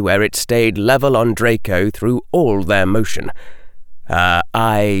steady where it stayed level on Draco through all their motion. Her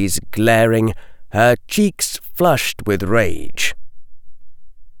eyes glaring, her cheeks flushed with rage.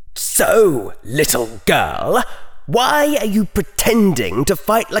 "So, little girl, why are you pretending to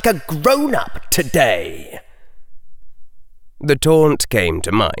fight like a grown-up today?" The taunt came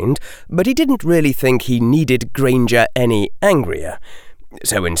to mind, but he didn't really think he needed Granger any angrier.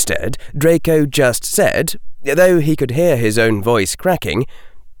 So instead, Draco just said, though he could hear his own voice cracking,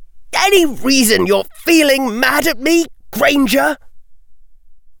 "Any reason you're feeling mad at me, Granger?"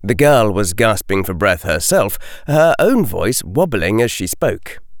 The girl was gasping for breath herself, her own voice wobbling as she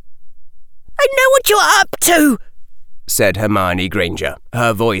spoke. "I know what you're up to," said Hermione Granger,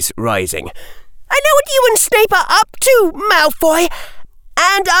 her voice rising. "I know what you and Snape are up to, Malfoy,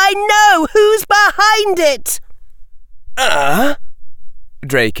 and I know who's behind it."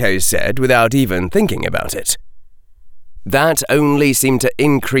 Draco said without even thinking about it. That only seemed to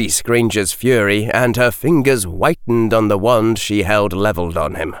increase Granger's fury, and her fingers whitened on the wand she held levelled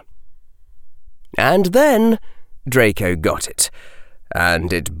on him. And then Draco got it,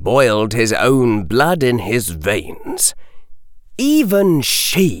 and it boiled his own blood in his veins. Even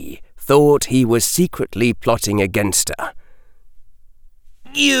she thought he was secretly plotting against her.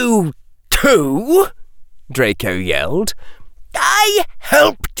 "You too?" Draco yelled. "I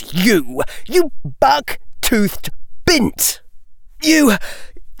helped you, you buck-toothed bint! You...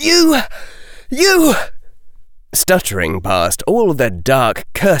 Stuttering past all the dark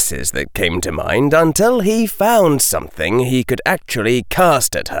curses that came to mind until he found something he could actually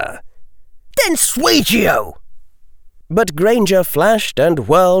cast at her. "Then Suagio!" But Granger flashed and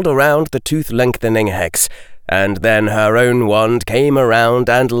whirled around the tooth-lengthening hex, and then her own wand came around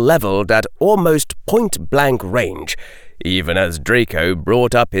and levelled at almost point-blank range, even as Draco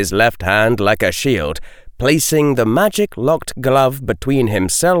brought up his left hand like a shield, placing the magic-locked glove between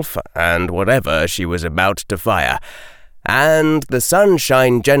himself and whatever she was about to fire. And the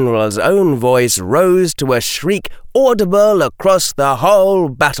Sunshine General's own voice rose to a shriek audible across the whole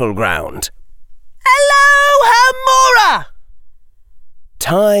battleground. "Hello, Hamora!"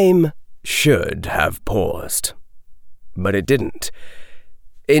 Time should have paused, but it didn't.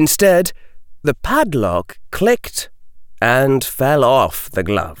 Instead, the padlock clicked and fell off the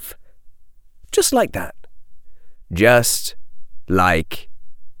glove. Just like that. Just like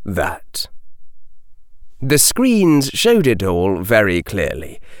that. The screens showed it all very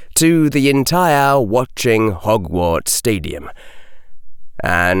clearly, to the entire watching Hogwarts Stadium.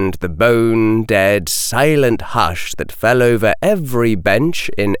 And the bone-dead, silent hush that fell over every bench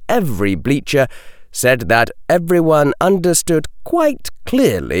in every bleacher said that everyone understood quite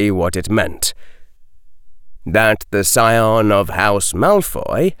clearly what it meant. that the scion of House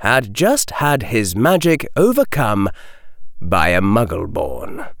Malfoy had just had his magic overcome by a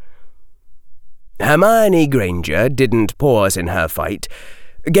Muggle-born. Hermione Granger didn't pause in her fight,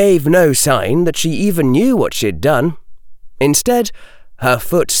 gave no sign that she even knew what she'd done. Instead, her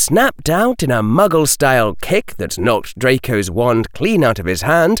foot snapped out in a Muggle-style kick that knocked Draco's wand clean out of his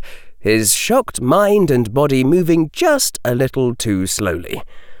hand, his shocked mind and body moving just a little too slowly.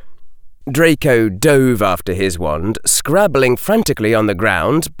 Draco dove after his wand, scrabbling frantically on the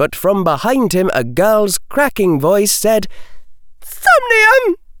ground, but from behind him a girl's cracking voice said,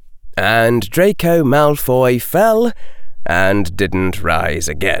 "Somnium!" And Draco Malfoy fell and didn't rise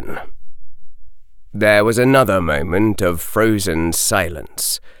again. There was another moment of frozen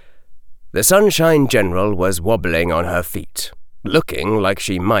silence. The Sunshine General was wobbling on her feet, looking like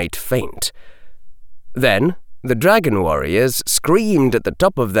she might faint. Then the Dragon Warriors screamed at the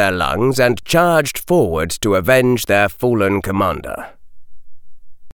top of their lungs and charged forward to avenge their fallen commander.